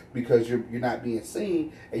doing because you're not being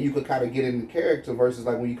seen and you could kind of get in the character versus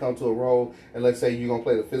like when you come to a role and let's say you're gonna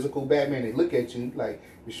play the physical Batman, they look at you like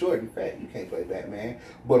you're short and fat, you can't play Batman.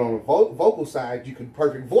 But on the vocal side, you can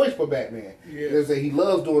perfect voice for Batman. Yeah. They say he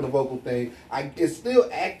loves doing the vocal thing. It's still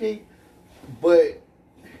acting, but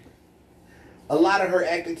a lot of her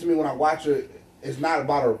acting to me when I watch her, it's not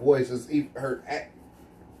about her voice. It's her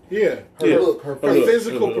Yeah. look, her face.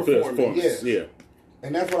 physical performance. Yes. Yeah.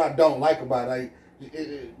 And that's what I don't like about it.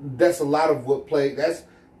 That's a lot of what play. That's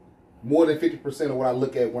more than 50% of what I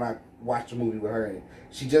look at when I watch a movie with her in it.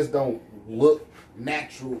 She just don't look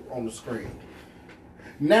natural on the screen.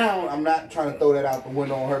 Now, I'm not trying to throw that out the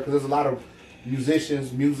window on her because there's a lot of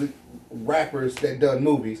musicians, rappers that done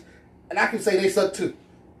movies. And I can say they suck too.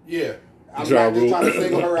 Yeah. I'm Ja not just Rule. trying to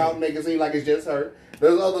single her out and make it seem like it's just her.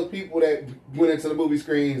 There's other people that went into the movie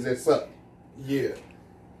screens that suck. Yeah.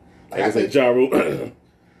 Like I said, Ja Rule.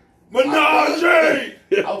 Menage! I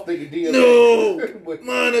was thinking DMX. No, but,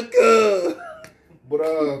 Monica. but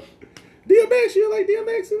DMX, you like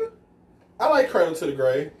DMX in it? I like Cradle to the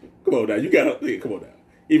Grave. Come on now, you gotta think. Come on now.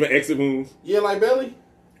 Even Exit Moves. Yeah, like Belly?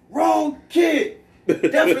 wrong kid.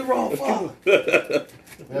 Definitely wrong father.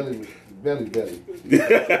 Belly.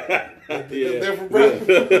 Yeah. Different brother.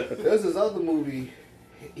 There's this other movie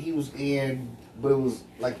he was in, but it was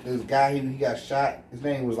like this guy, he got shot. His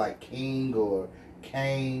name was like King or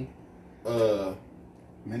Kane.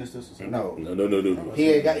 Ministers or something? No. No.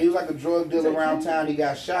 He was like a drug dealer around town. He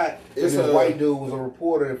got shot. And It's this a- white dude was a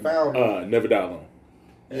reporter that found him. Never Die Alone.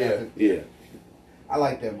 Yeah. Yeah. I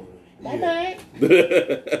like that movie. Yeah.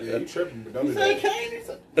 Yeah, you tripping, but don't do that.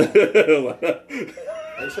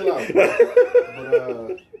 Hey, chill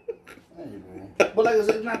out. But like I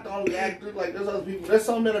said, it's not the only actor. Like there's other people. There's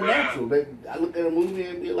some that are natural. I look at a movie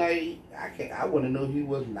and be like, I wouldn't know he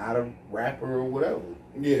was not a rapper or whatever.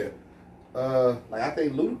 Yeah. Like I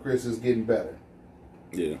think Ludacris is getting better.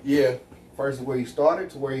 Yeah. Yeah. First where he started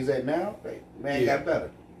to where he's at now, like, man Yeah. got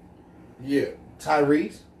better. Yeah.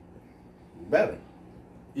 Tyrese, better.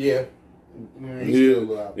 Yeah. Man, he's still a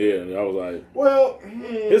little out there. Yeah. I was like, Well,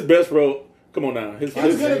 his best role. Come on now. His he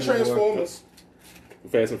was good at His- Transformers.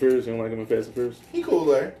 Fast and Furious. You don't like him in Fast and Furious? He cool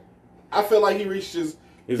there. I feel like he reached his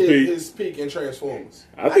his peak in Transformers.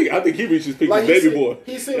 I think he reached his peak Like as Baby Boy.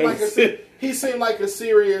 He seemed like a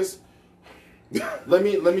serious. Let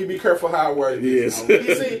me be careful how I word this.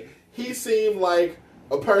 Yes. He seemed like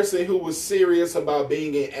a person who was serious about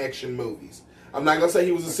being in action movies. I'm not gonna say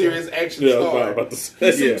he was a serious action star.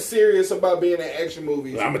 He seemed serious about being in action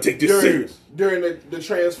movies. I'm gonna take this serious during the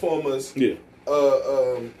Transformers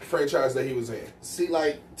franchise that he was in. See,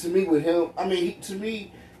 like, to me with him, I mean, to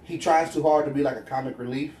me, he tries too hard to be like a comedic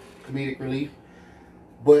relief.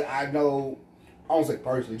 But I know, I don't say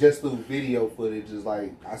personally, just through video footage, is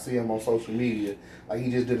like, I see him on social media. Like,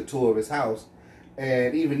 he just did a tour of his house.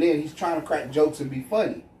 And even then, he's trying to crack jokes and be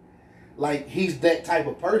funny. Like, he's that type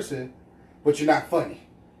of person, but you're not funny.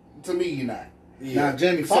 To me, you're not. Yeah. Now,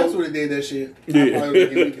 Jamie Foxx would have did that shit. I probably would have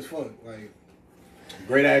been weak as fuck. Like,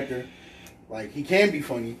 great actor. Like, he can be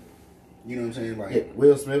funny. You know what I'm saying? Like,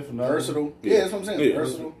 Will Smith, versatile. Yeah, that's what I'm saying.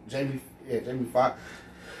 Versatile. Jamie Foxx.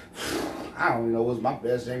 I don't even know what's my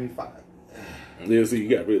best Jamie Foxx. Yeah, see, you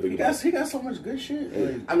got really think about it. He got so much good shit.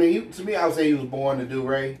 Like, I mean, to me, I would say he was born to do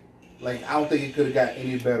Ray. Like, I don't think he could have got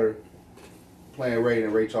any better playing Ray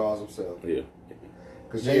than Ray Charles himself. Yeah.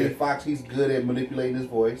 Because Jamie Foxx, he's good at manipulating his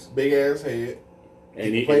voice. Big ass head.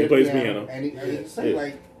 And he plays piano. And he sing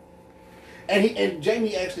like... And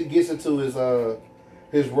Jamie actually gets into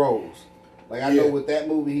his roles. Like, I know with that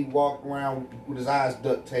movie, he walked around with his eyes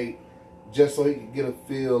duct taped just so he could get a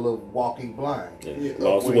feel of walking blind. Yeah.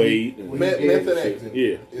 Lost weight. Method acting.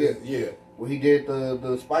 Yeah. When he did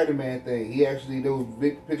the Spider-Man thing, he actually, there was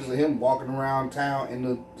big pictures of him walking around town in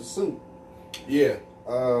the suit. Yeah.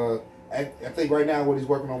 I think right now what he's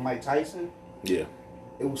working on Mike Tyson. Yeah.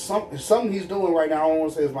 It was something he's doing right now. I don't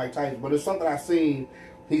want to say it's Mike Tyson, but it's something I've seen.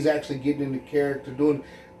 He's actually getting into character doing.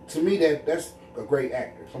 To me, that's a great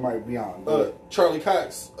actor. Somebody beyond. Charlie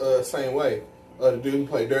Cox, same way. The dude who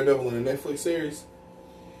played Daredevil in the Netflix series.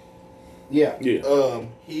 Yeah.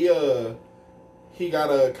 He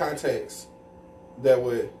got contacts that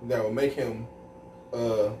would make him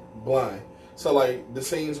blind. So like the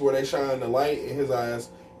scenes where they shine the light in his eyes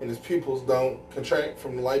and his pupils don't contract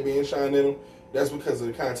from the light being shined in him, that's because of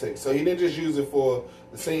the contacts. So he didn't just use it for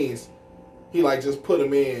the scenes. He like just put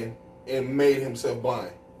them in and made himself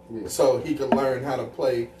blind. Yeah. So he could learn how to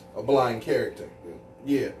play a blind character.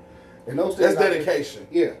 Yeah. And those that's dedication.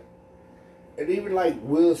 Yeah. And even like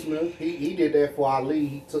Will Smith, he did that for Ali.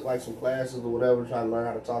 He took like some classes or whatever, trying to learn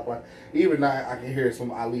how to talk like. Even now, I can hear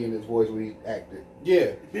some Ali in his voice when he acted.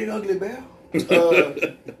 Yeah. Big ugly bear.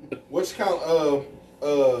 What's count?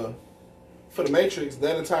 For the Matrix,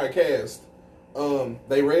 that entire cast,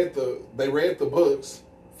 they read the books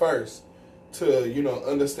first to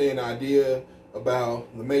understand the idea about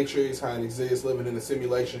the Matrix, how it exists, living in a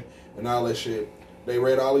simulation, and all that shit. They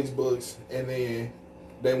read all these books, and then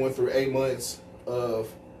they went through 8 months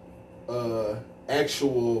of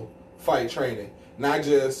actual fight training. Not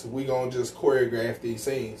just we gonna just choreograph these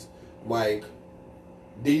scenes. Like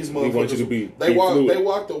these motherfuckers, want you to be they fluid.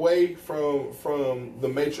 walked away from the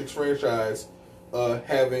Matrix franchise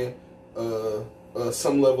having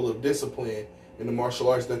some level of discipline in the martial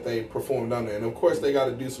arts that they performed under. And of course they got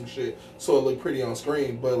to do some shit so it look pretty on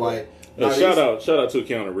screen. But like, shout out to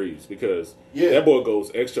Keanu Reeves, because that boy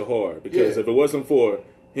goes extra hard. Because if it wasn't for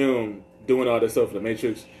him doing all that stuff in the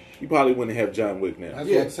Matrix, you probably wouldn't have John Wick now. I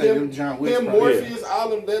was about to say John Wick. Morpheus,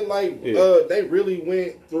 all of them, they really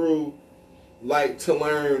went through like to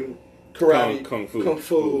learn karate, kung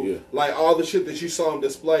fu. Like all the shit that you saw them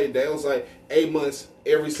display. That was like 8 months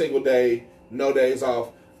every single day, no days off,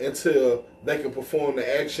 until they could perform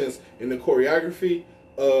the actions and the choreography,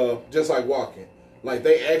 just like walking. Like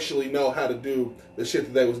they actually know how to do the shit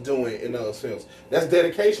that they was doing in those films. That's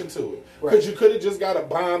dedication to it. Because you could have just got a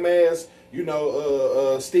bomb ass,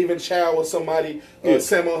 Stephen Chow or somebody,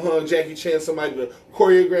 Sammo Hung, Jackie Chan, somebody to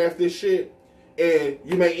choreograph this shit, and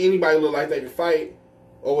you make anybody look like they can fight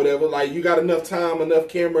or whatever. Like you got enough time, enough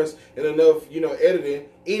cameras, and enough editing.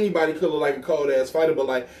 Anybody could look like a cold ass fighter, but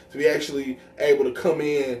like to be actually able to come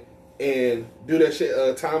in and do that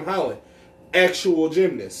shit. Tom Holland, actual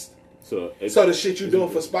gymnast. So the shit you doing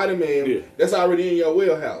for Spider-Man, that's already in your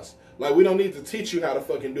wheelhouse. Like we don't need to teach you how to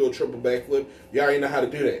fucking do a triple backflip. You already know how to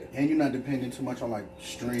do that. And you're not depending too much on like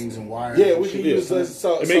strings and wires. Yeah, we can use this.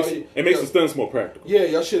 It makes the stunts more practical. Yeah,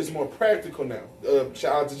 your shit is more practical now.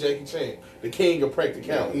 Shout out to Jackie Chan, the king of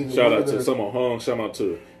practicality. Shout out to Sammo Hung. Shout out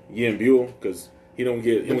to Yen Buell, because he don't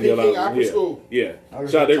get a lot of school. Yeah.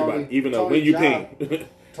 Shout out to everybody, even though when you ping.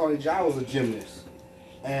 Tony Jaa was a gymnast.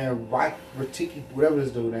 And Ratiki, whatever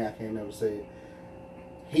this dude name, I can't never say it.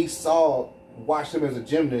 He watched him as a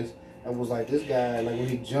gymnast, and was like, this guy, like when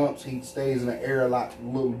he jumps, he stays in the air a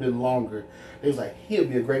little bit longer. It was like, he'll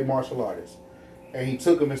be a great martial artist. And he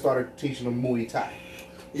took him and started teaching him Muay Thai.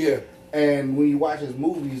 Yeah. And when you watch his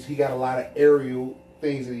movies, he got a lot of aerial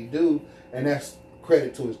things that he do, and that's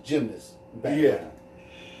credit to his gymnast background.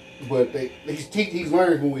 Yeah. But he's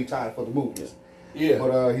learned Muay Thai for the movies. Yeah.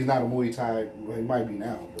 But he's not a Muay Thai. Well, he might be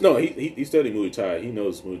now. No, he studied Muay Thai. He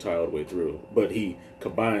knows Muay Thai all the way through. But he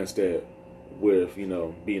combines that with, you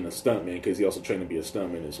know, being a stuntman, because he also trained to be a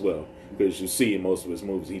stuntman as well. Because you see in most of his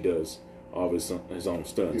movies, he does all of his own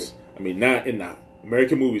stunts. Yeah. I mean, not in the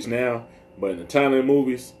American movies now, but in the Thailand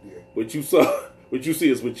movies, what you see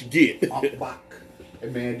is what you get.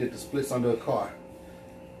 That man did the splits under a car.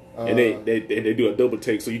 And they do a double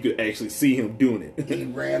take so you could actually see him doing it. He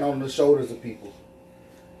ran on the shoulders of people.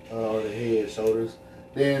 Or the head, shoulders.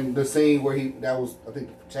 Then the scene where I think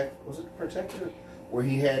the Protector? Where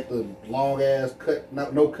he had the long ass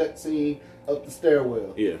no cut scene up the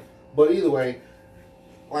stairwell. Yeah. But either way,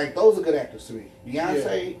 like, those are good actors to me.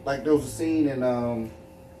 Beyonce, like, there was a scene in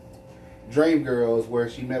Dreamgirls where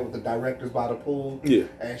she met with the directors by the pool. Yeah.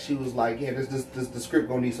 And she was like, yeah, the script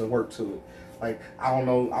gonna need some work to it. Like, I don't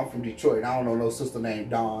know, I'm from Detroit. I don't know no sister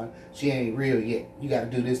named Dawn. She ain't real yet. You gotta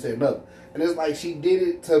do this and another. And it's like she did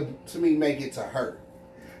it to me, make it to her.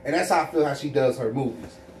 And that's how I feel how she does her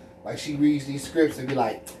movies. Like, she reads these scripts and be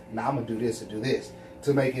like, nah, I'm gonna do this and do this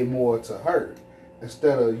to make it more to her,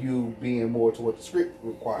 instead of you being more to what the script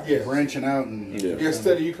requires. Yeah, branching out and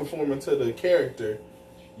Instead of you conforming to the character,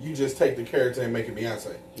 you just take the character and make it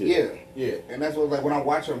Beyonce. Yeah. Yeah. And that's what, like, when I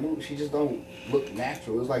watch her movie, she just don't look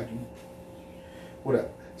natural. It's like, whatever.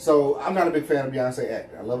 So, I'm not a big fan of Beyonce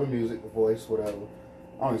acting. I love her music, her voice, whatever.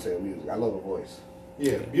 I don't even say her music. I love her voice.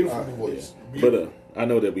 Yeah, beautiful voice. Yeah. Beautiful. But I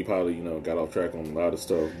know that we probably, you know, got off track on a lot of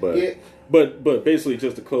stuff. But Yeah. but basically,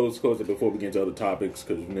 just to close it before we get into other topics,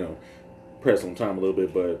 because, you know, press on time a little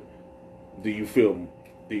bit. But do you feel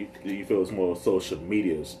it's more social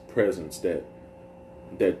media's presence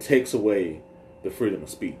that takes away the freedom of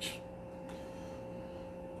speech?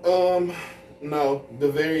 No.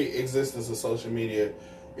 The very existence of social media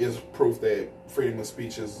is proof that freedom of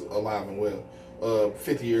speech is alive and well.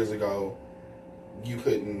 50 years ago, you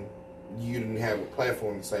didn't have a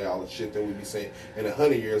platform to say all the shit that we be saying. And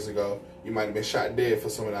 100 years ago, you might have been shot dead for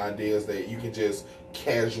some of the ideas that you can just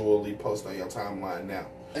casually post on your timeline now.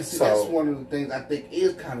 And see, that's one of the things I think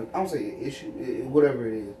is kind of, I don't say an issue, whatever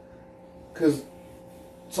it is. Because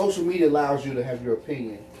social media allows you to have your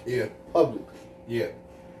opinion publicly. Yeah.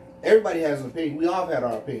 Everybody has an opinion. We all have had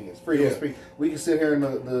our opinions. Freedom of speech. We can sit here in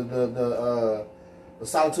the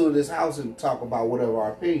solitude of this house and talk about whatever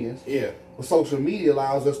our opinions. Yeah. But social media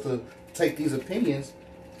allows us to take these opinions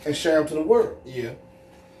and share them to the world. Yeah.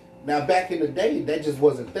 Now, back in the day, that just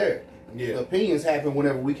wasn't there. Yeah. The opinions happen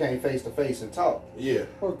whenever we came face to face and talk. Yeah.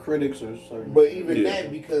 or critics or certain. But even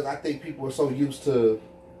that, because I think people are so used to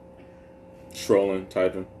Strolling,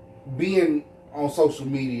 typing. being on social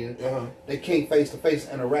media, they can't face to face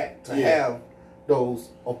interact to have those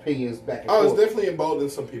opinions back and forth. It's definitely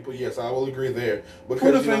emboldened some people. Yes, I will agree there. Put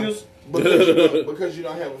the fingers. Because you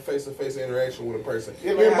don't have a face-to-face interaction with a person.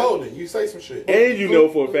 You're emboldened. You say some shit. And you know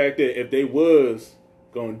for a fact that if they was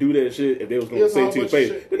gonna do that shit, if they was gonna say it to your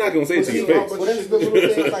face, they're not gonna say it to your face. Well, that's the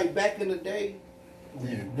little things like back in the day.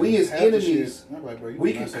 We as enemies,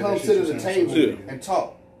 we could come sit at the table and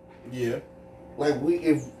talk. Yeah. Like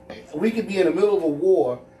if we could be in the middle of a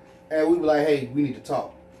war and we be like, hey, we need to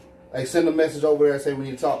talk. Like, send a message over there and say we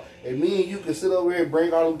need to talk. And me and you can sit over here and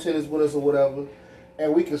bring our lieutenants with us or whatever,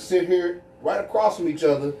 and we can sit here right across from each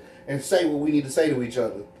other and say what we need to say to each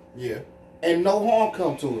other. Yeah. And no harm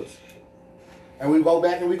come to us. And we go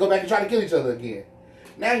back and try to kill each other again.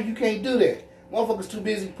 Now you can't do that. Motherfuckers too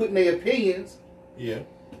busy putting their opinions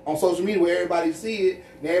on social media where everybody see it,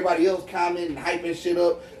 and everybody else commenting and hyping shit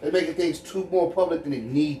up. They're making things too more public than it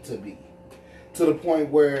need to be. To the point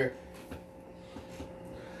where,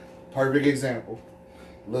 perfect example,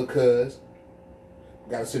 Lil' Cuz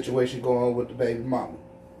got a situation going on with the baby mama.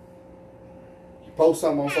 You post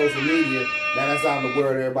something on social media, now that's out in the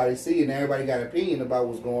world, everybody see it, and everybody got an opinion about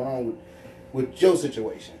what's going on with your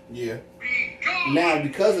situation. Yeah. Now,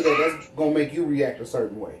 because of that, that's going to make you react a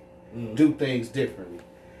certain way. Do things differently.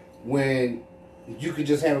 When you could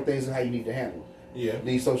just handle things how you need to handle. Yeah.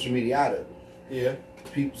 Leave social media out of it. Yeah.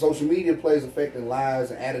 Social media plays effect in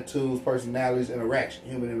lives and attitudes, personalities,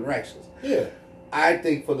 human interactions. Yeah. I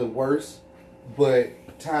think for the worse, but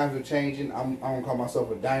times are changing. I don't call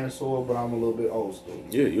myself a dinosaur, but I'm a little bit old school.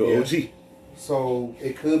 Yeah, you're OG. So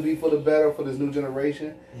it could be for the better for this new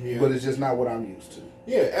generation, but it's just not what I'm used to.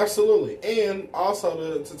 Yeah, absolutely. And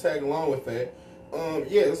also to tag along with that,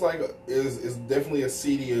 Yeah, it's like it's definitely a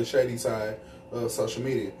seedy and shady side of social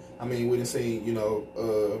media. I mean, we done seen,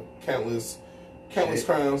 countless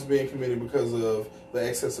crimes being committed because of the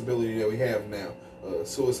accessibility that we have now.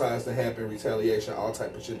 Suicides that happen, retaliation, all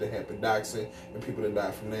type of shit that happen, doxing, and people that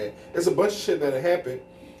die from that. It's a bunch of shit that happened.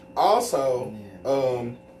 Also,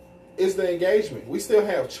 it's the engagement. We still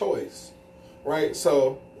have choice, right?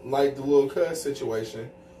 So, like the little cuz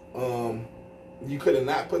situation, you could have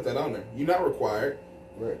not put that on there. You're not required.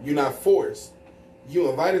 Right. You're not forced. You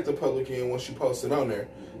invited the public in once you posted on there.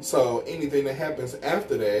 So anything that happens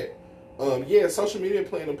after that, social media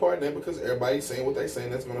playing a part in that because everybody's saying what they're saying.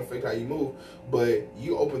 That's going to affect how you move. But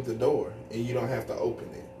you opened the door, and you don't have to open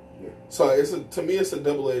it. Yeah. So to me, it's a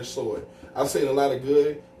double-edged sword. I've seen a lot of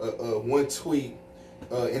good. One tweet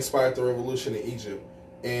inspired the revolution in Egypt,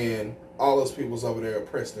 and all those people's over there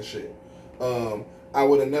oppressed and shit. I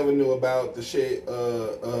would have never knew about the shit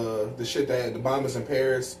that the bombers in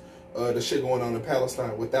Paris, the shit going on in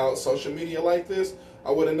Palestine without social media like this.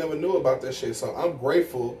 I would have never knew about that shit. So I'm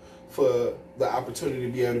grateful for the opportunity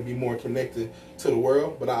to be able to be more connected to the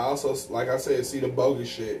world. But I also, like I said, see the bogus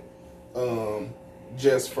shit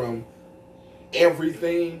just from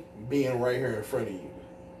everything being right here in front of you.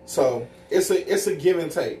 So it's a give and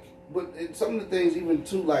take. But some of the things, even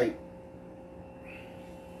too, like,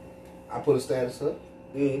 I put a status up.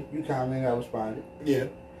 Mm-hmm. You commented, I responded. Yeah.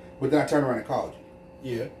 But then I turned around and called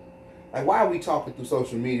you. Yeah. Like, why are we talking through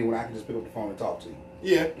social media when I can just pick up the phone and talk to you?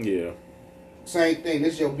 Yeah. Yeah. Same thing.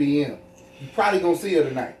 This your BM. You probably gonna see her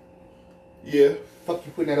tonight. Yeah. Fuck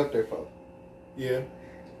you putting that up there for? Yeah.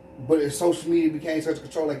 But if social media became such a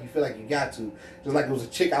control, like you feel like you got to, just like it was a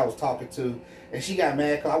chick I was talking to, and she got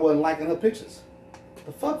mad because I wasn't liking her pictures.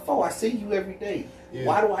 The fuck for? I see you every day. Yeah.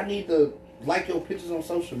 Why do I need to like your pictures on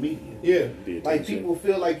social media? Yeah. Like people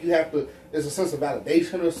feel like you have to. There's a sense of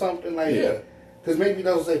validation or something like Yeah. that. Because maybe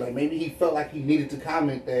they'll say like maybe he felt like he needed to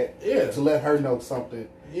comment that to let her know something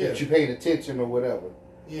that you paid attention or whatever.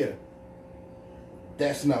 Yeah.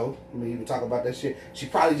 That's no. I mean, you can talk about that shit. She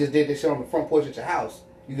probably just did that shit on the front porch at your house.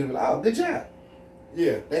 You could be like, oh, good job.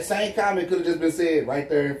 Yeah. That same comment could have just been said right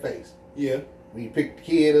there in face. Yeah. When you pick the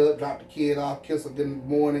kid up, drop the kid off, kiss her good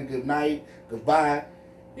morning, good night, goodbye.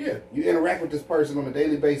 Yeah. You interact with this person on a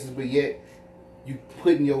daily basis, but yet you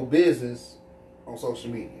putting your business on social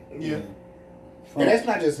media. Yeah. And that's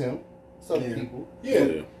not just him. It's other Yeah. people.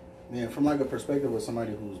 Yeah. Yeah, from like a perspective of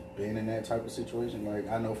somebody who's been in that type of situation, like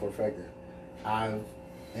I know for a fact that I've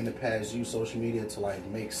in the past used social media to like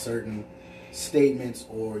make certain statements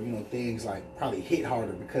or things like probably hit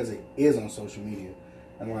harder because it is on social media.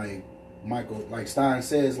 And like Michael, like Stein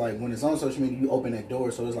says, like when it's on social media, you open that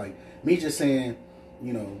door. So it's like me just saying,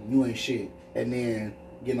 you ain't shit, and then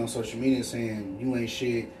getting on social media saying you ain't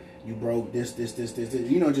shit, you broke this,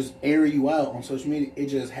 just air you out on social media. It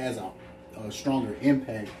just has a stronger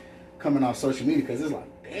impact coming off social media because it's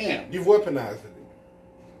like, damn, You've weaponized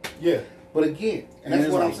it. Yeah. But again, and that's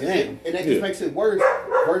it's what like, I'm saying. And that just makes it worse.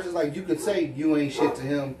 Versus like you could say you ain't shit to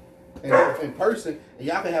him in person, and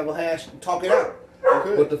y'all can have a hash talk it out.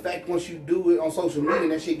 Okay. But the fact once you do it on social media,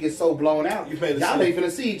 that shit gets so blown out. You finna Y'all see. ain't finna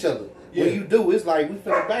see each other. Yeah. When you do, it's like we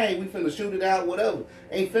finna bang, we finna shoot it out, whatever.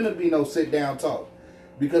 Ain't finna be no sit down talk.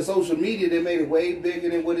 Because social media, they made it way bigger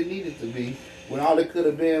than what it needed to be. When all it could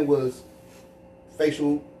have been was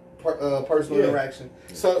facial, personal interaction.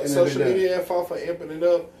 So And social then media at fault for amping it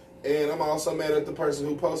up, and I'm also mad at the person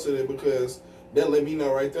who posted it because that let me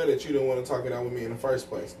know right there that you didn't want to talk it out with me in the first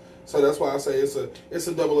place. So that's why I say it's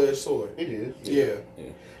a double-edged sword. It is. Yeah.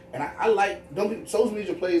 And I like social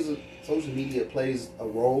media plays a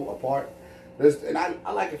role, a part. And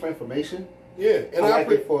I like it for information. Yeah, and I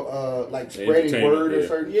like it for like spreading Entertainment, word or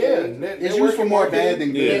certain things. it's used for more bad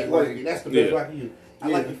than good. Networking. That's the best Yeah. I can use. I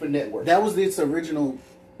like it for networking. That was its original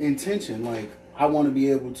intention. Like, I want to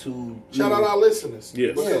be able to shout out our listeners.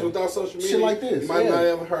 Yes. Because Yeah. without social media, shit like this, you might not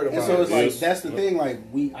have heard about And so it. it's like Yes. that's the thing. Like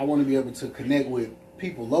I want to be able to connect with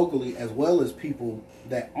people locally as well as people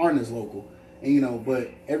that aren't as local. And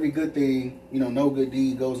but every good thing, no good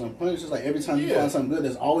deed goes unpunished. It's like every time you find something good,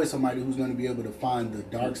 there's always somebody who's going to be able to find the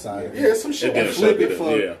dark side of it. Yeah, some shit. And like Flip that. it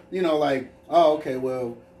for like, oh, okay,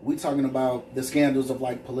 well, we talking about the scandals of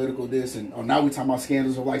like political this, and now we talking about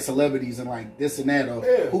scandals of like celebrities and like this and that, or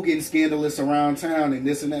who getting scandalous around town and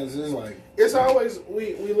this and that. It's just like It's always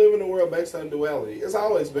we live in a world based on duality. It's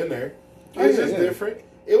always been there. It's just different.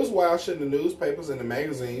 It was wild shit in the newspapers and the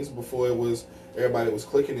magazines before it was everybody was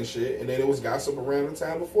clicking and shit, and then it was gossip around the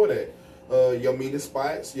town before that. Your meeting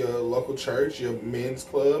spots, your local church, your men's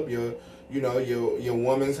club, your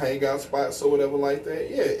woman's hangout spots or whatever like that.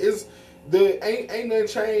 Yeah, it's ain't nothing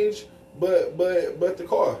changed but the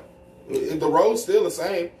car. The road's still the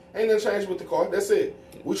same. Ain't nothing changed with the car. That's it.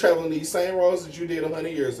 We traveling these same roads that you did 100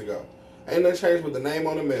 years ago. Ain't nothing changed with the name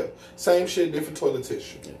on the mail. Same shit, different toilet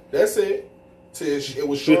tissue. That's it. It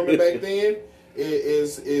was Sherman back then. It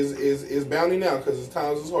is Bounty now because the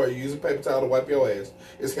times is hard. You use a paper towel to wipe your ass.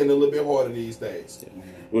 It's getting a little bit harder these days.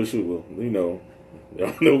 Well, sure.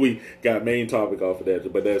 I know we got main topic off of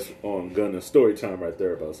that, but that's on Gunna story time right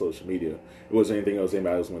there about social media. Was there anything else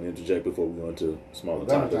anybody else want to interject before we go into smaller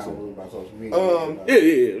topics? About social media.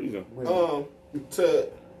 Yeah.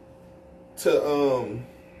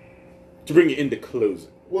 To bring it into closing.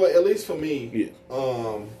 Well, at least for me, yeah.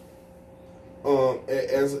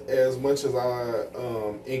 As much as I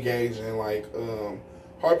engage in like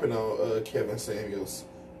harping on Kevin Samuels,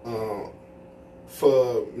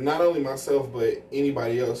 for not only myself but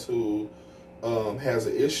anybody else who has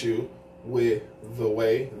an issue with the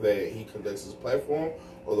way that he conducts his platform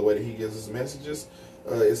or the way that he gives his messages,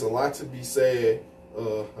 it's a lot to be said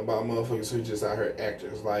about motherfuckers who just out here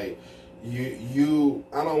actors. Like you,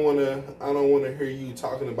 I don't wanna hear you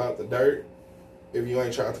talking about the dirt if you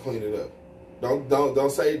ain't trying to clean it up. Don't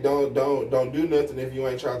do nothing if you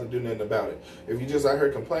ain't trying to do nothing about it. If you just out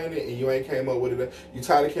here complaining and you ain't came up with it, you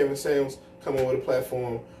tired of Kevin Samuels, come up with a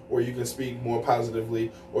platform where you can speak more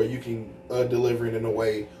positively or you can deliver it in a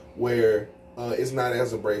way where it's not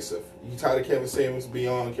as abrasive. You tired of Kevin Samuels, be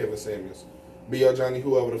on Kevin Samuels. Be your Johnny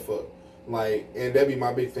whoever the fuck. Like, and that'd be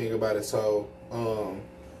my big thing about it. So,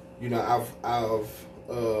 I've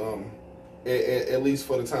at least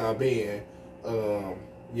for the time being,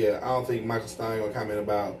 I don't think Michael Stein gonna comment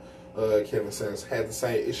about Kevin Samuels. Had the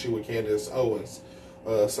same issue with Candace Owens,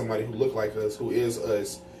 somebody who looked like us, who is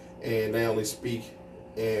us, and they only speak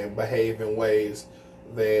and behave in ways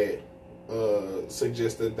that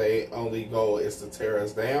suggest that they only goal is to tear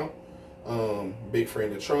us down. Big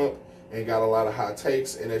friend of Trump, and got a lot of hot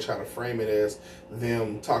takes, and they try to frame it as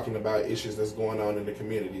them talking about issues that's going on in the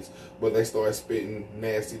communities, but they start spitting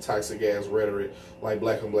nasty, toxic ass rhetoric like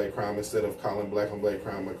black on black crime instead of calling black on black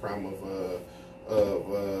crime a crime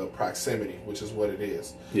of proximity, which is what it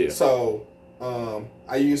is. Yeah. So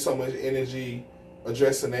I use so much energy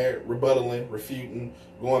addressing that, rebuttaling, refuting,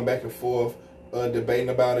 going back and forth, debating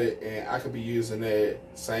about it, and I could be using that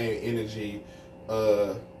same energy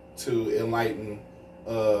to enlighten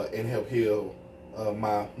and help heal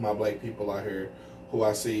my black people out here who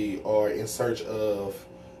I see are in search of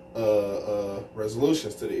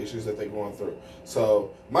resolutions to the issues that they're going through.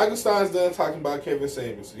 So Michael Stein's done talking about Kevin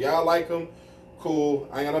Samuels. Y'all like him, cool.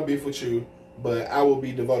 I ain't got no beef with you, but I will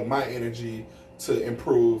be devoting my energy to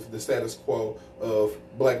improve the status quo of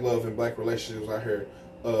black love and black relationships out here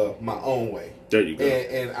my own way. There you go.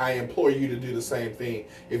 And I implore you to do the same thing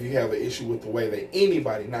if you have an issue with the way that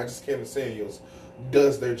anybody, not just Kevin Samuels,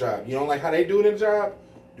 does their job. You don't like how they do their job?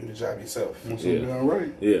 Do the job yourself. Doing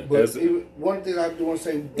right. Yeah. But one thing I do want to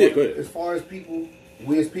say, go ahead. As far as people,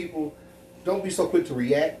 we as people, don't be so quick to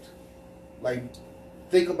react. Like,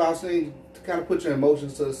 think about things, to kind of put your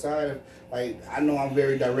emotions to the side. Like, I know I'm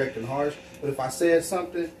very direct and harsh, but if I said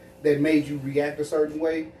something that made you react a certain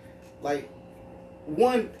way, like,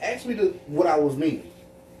 one, ask me what I was meaning.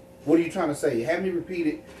 What are you trying to say? Have me repeat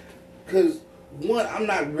it. Because, one, I'm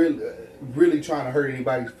not really trying to hurt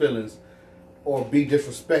anybody's feelings or be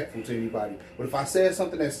disrespectful to anybody. But if I said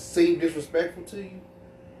something that seemed disrespectful to you,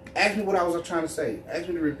 ask me what I was trying to say. Ask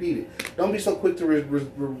me to repeat it. Don't be so quick to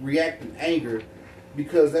react in anger,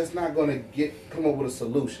 because that's not going to come up with a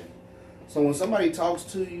solution. So when somebody talks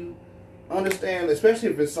to you, understand, especially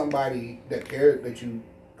if it's somebody that you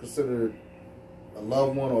consider a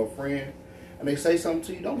loved one or a friend, and they say something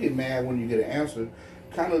to you, don't get mad when you get an answer.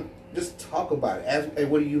 Kind of just talk about it. Ask, hey,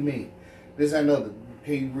 what do you mean? This and another.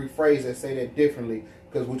 Can you rephrase that, say that differently?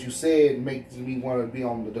 Because what you said makes me want to be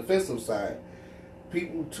on the defensive side.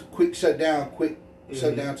 People shut down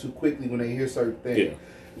too quickly when they hear certain things.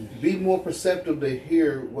 Yeah. Be more perceptive to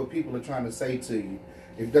hear what people are trying to say to you.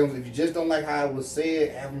 If you just don't like how it was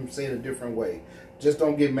said, have them say it a different way. Just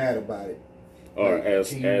don't get mad about it. Or like,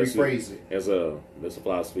 as rephrase it. As a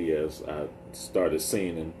philosophy, as I started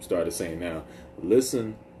saying now,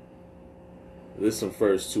 listen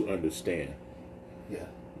first to understand. Yeah.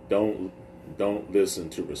 Don't listen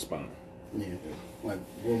to respond. Yeah. Like,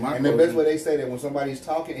 and the best way they say that, when somebody's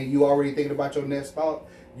talking and you already thinking about your next thought,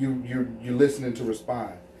 you're listening to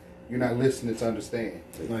respond. You're not listening to understand.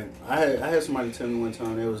 Like I had somebody tell me one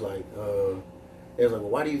time, they was like, well,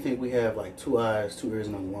 why do you think we have like 2 eyes, 2 ears,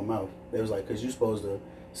 and only 1 mouth? They was like, because you're supposed to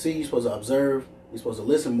see, you're supposed to observe, you're supposed to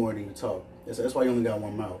listen more than you talk. That's why you only got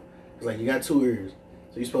 1 mouth. It's like you got 2 ears,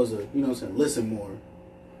 so you're supposed to, you know what I'm saying, listen more.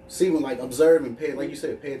 See, when like observe and pay, like you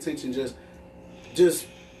said, pay attention. Just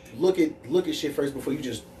look at shit first before you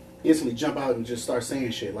just instantly jump out and just start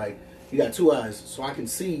saying shit. Like, you got two eyes, so I can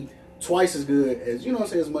see twice as good as, you know what I'm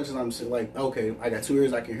saying, as much as I'm like, okay, I got two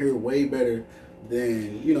ears, I can hear way better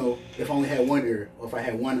than, you know, if I only had one ear or if I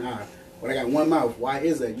had one eye. But I got one mouth. Why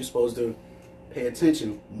is that? You're supposed to pay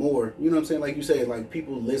attention more. You know what I'm saying? Like you said, like,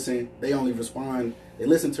 people listen, they only respond, they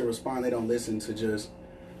listen to respond, they don't listen to just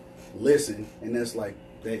listen. And that's like,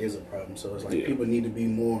 that is a problem. So it's like, people need to be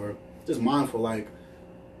more just mindful, like,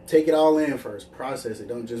 take it all in first, process it,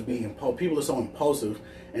 don't just be impulsive. People are so impulsive,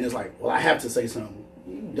 and it's like, well, I have to say something.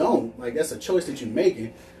 You don't. Like, that's a choice that you're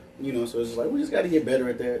making. You know, so it's just like, we just got to get better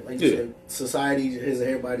at that. Like you said, society has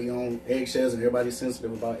everybody on eggshells and everybody's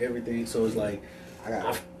sensitive about everything. So it's like, I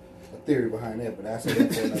got a theory behind that, but that's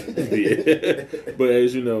that for another day. But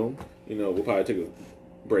as you know, we'll probably take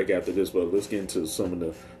a break after this, but let's get into some of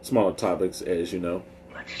the smaller topics, as you know.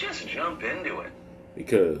 Let's just jump into it.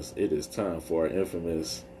 Because it is time for our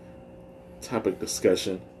infamous topic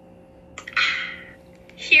discussion.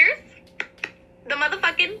 Here's the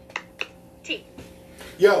motherfucking tea.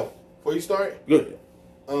 Yo, before you start, Good.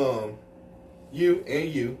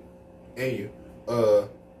 you,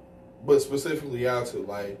 but specifically y'all two,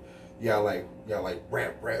 like, y'all like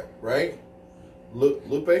rap, right?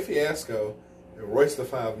 Lupe Fiasco and Royce the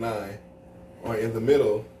 5'9" are in the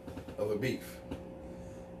middle of a beef.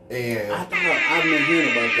 And I thought I've been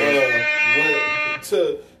hearing about that.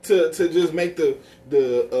 to just make to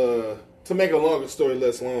make a longer story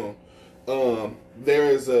less long,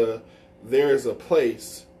 there is a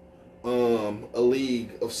place, a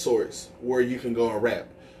league of sorts where you can go and rap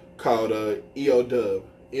called EO Dub,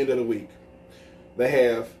 End of the Week. They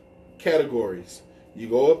have categories. You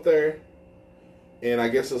go up there, and I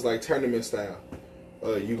guess it's like tournament style.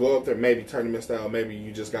 You go up there, maybe tournament style, maybe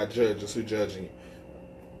you just got judges who judging you.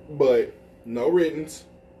 But no writtens.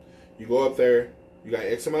 You go up there, you got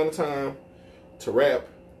X amount of time to rap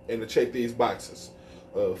and to check these boxes.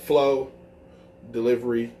 Flow,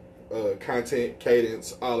 delivery, content,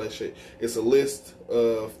 cadence, all that shit. It's a list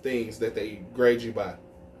of things that they grade you by.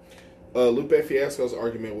 Lupe Fiasco's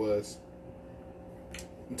argument was,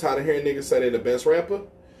 I'm tired of hearing niggas say they're the best rapper,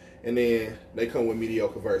 and then they come with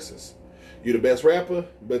mediocre verses. You the best rapper,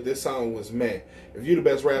 but this song was meh. If you the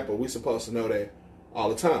best rapper, we supposed to know that all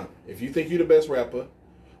the time. If you think you the best rapper,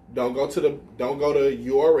 don't go to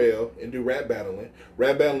URL and do rap battling.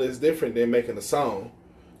 Rap battling is different than making a song,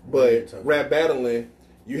 but rap battling,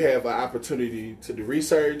 you have an opportunity to do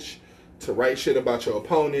research, to write shit about your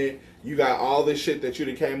opponent. You got all this shit that you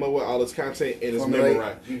done came up with, all this content, and it's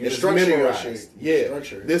memorized. It's memorized. Yeah,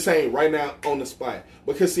 this ain't right now on the spot.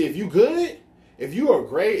 Because see, if you good, if you are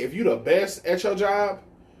great, if you the best at your job,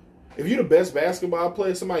 if you the best basketball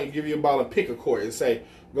player, somebody can give you a ball and pick a court and say,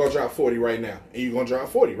 go drop 40 right now. And you're going to drop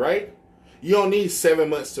 40, right? You don't need 7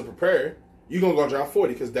 months to prepare. You're going to go drop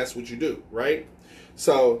 40 because that's what you do, right?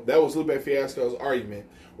 So that was Lupe Fiasco's argument.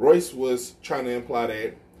 Royce was trying to imply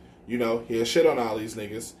that, he'll shit on all these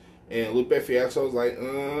niggas. And Lupe Fiasco was like,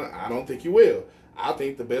 I don't think you will. I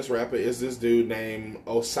think the best rapper is this dude named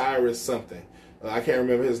Osiris something. I can't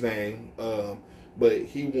remember his name. But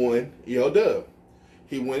he won EO Dub.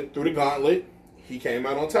 He went through the gauntlet. He came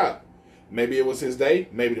out on top. Maybe it was his day.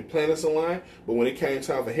 Maybe the planets aligned. But when it came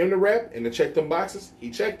time for him to rap and to check them boxes, he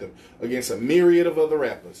checked them against a myriad of other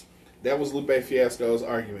rappers. That was Lupe Fiasco's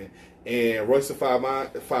argument. And Royce the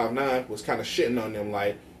 5'9" was kind of shitting on them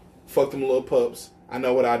like, fuck them little pups. I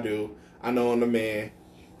know what I do. I know I'm the man.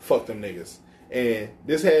 Fuck them niggas. And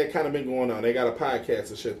this had kind of been going on. They got a podcast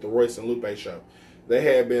and shit, the Royce and Lupe show. They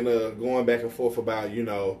had been going back and forth about,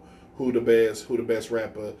 who the best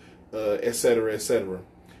rapper, et cetera, et cetera.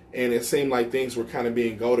 And it seemed like things were kind of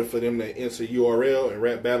being goaded for them to enter URL and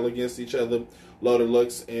rap battle against each other. Loaded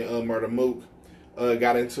Lux and Murder Mook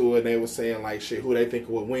got into it, and they were saying, like, shit, who they think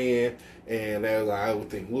would win. And they was like, I would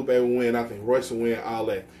think Lupe would win, I think Royce would win, all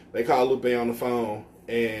that. They called Lupe on the phone,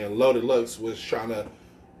 and Loaded Lux was trying to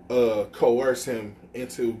coerce him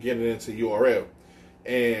into getting into URL.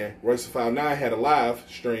 And Royce the 5'9" had a live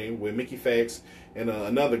stream with Mickey Fax and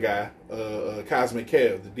another guy, Cosmic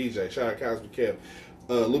Kev, the DJ. Shout out Cosmic Kev.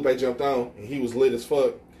 Lupe jumped on, and he was lit as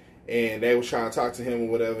fuck. And they was trying to talk to him or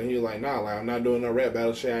whatever. And he was like, nah, like, I'm not doing no rap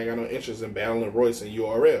battle shit. I ain't got no interest in battling Royce and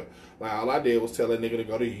URL. Like, all I did was tell that nigga to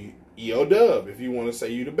go to EO Dub if you want to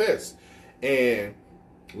say you the best. And,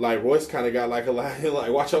 like, Royce kind of got like a line,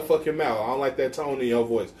 like, watch your fucking mouth. I don't like that tone in your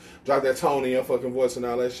voice. Drop that tone in your fucking voice and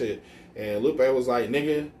all that shit. And Lupe was like,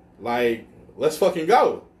 nigga, like, let's fucking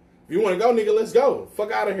go. If you want to go, nigga, let's go.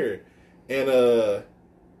 Fuck out of here. And,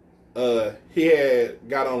 he had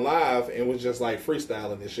got on live and was just like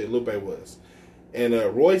freestyling and shit. Lupe was. And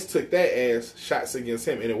Royce took that as shots against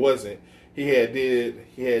him, and it wasn't. He had did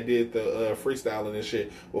the freestyling and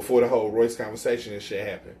shit before the whole Royce conversation and shit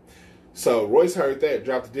happened. So Royce heard that,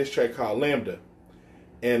 dropped a diss track called Lambda,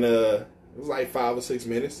 and it was like 5 or 6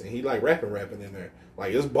 minutes, and he like rapping in there,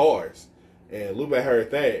 like it's bars. And Lupe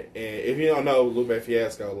heard that, and if you don't know Lupe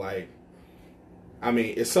Fiasco, like, I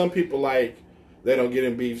mean, it's some people like they don't get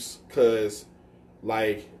in beefs because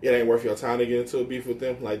like it ain't worth your time to get into a beef with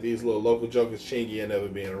them. Like these little local jokers, Chingy ain't never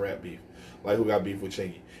been in a rap beef. Like who got beef with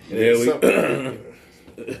Chingy? And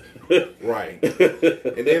right.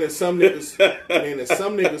 And then there's some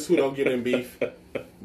niggas who don't get in beef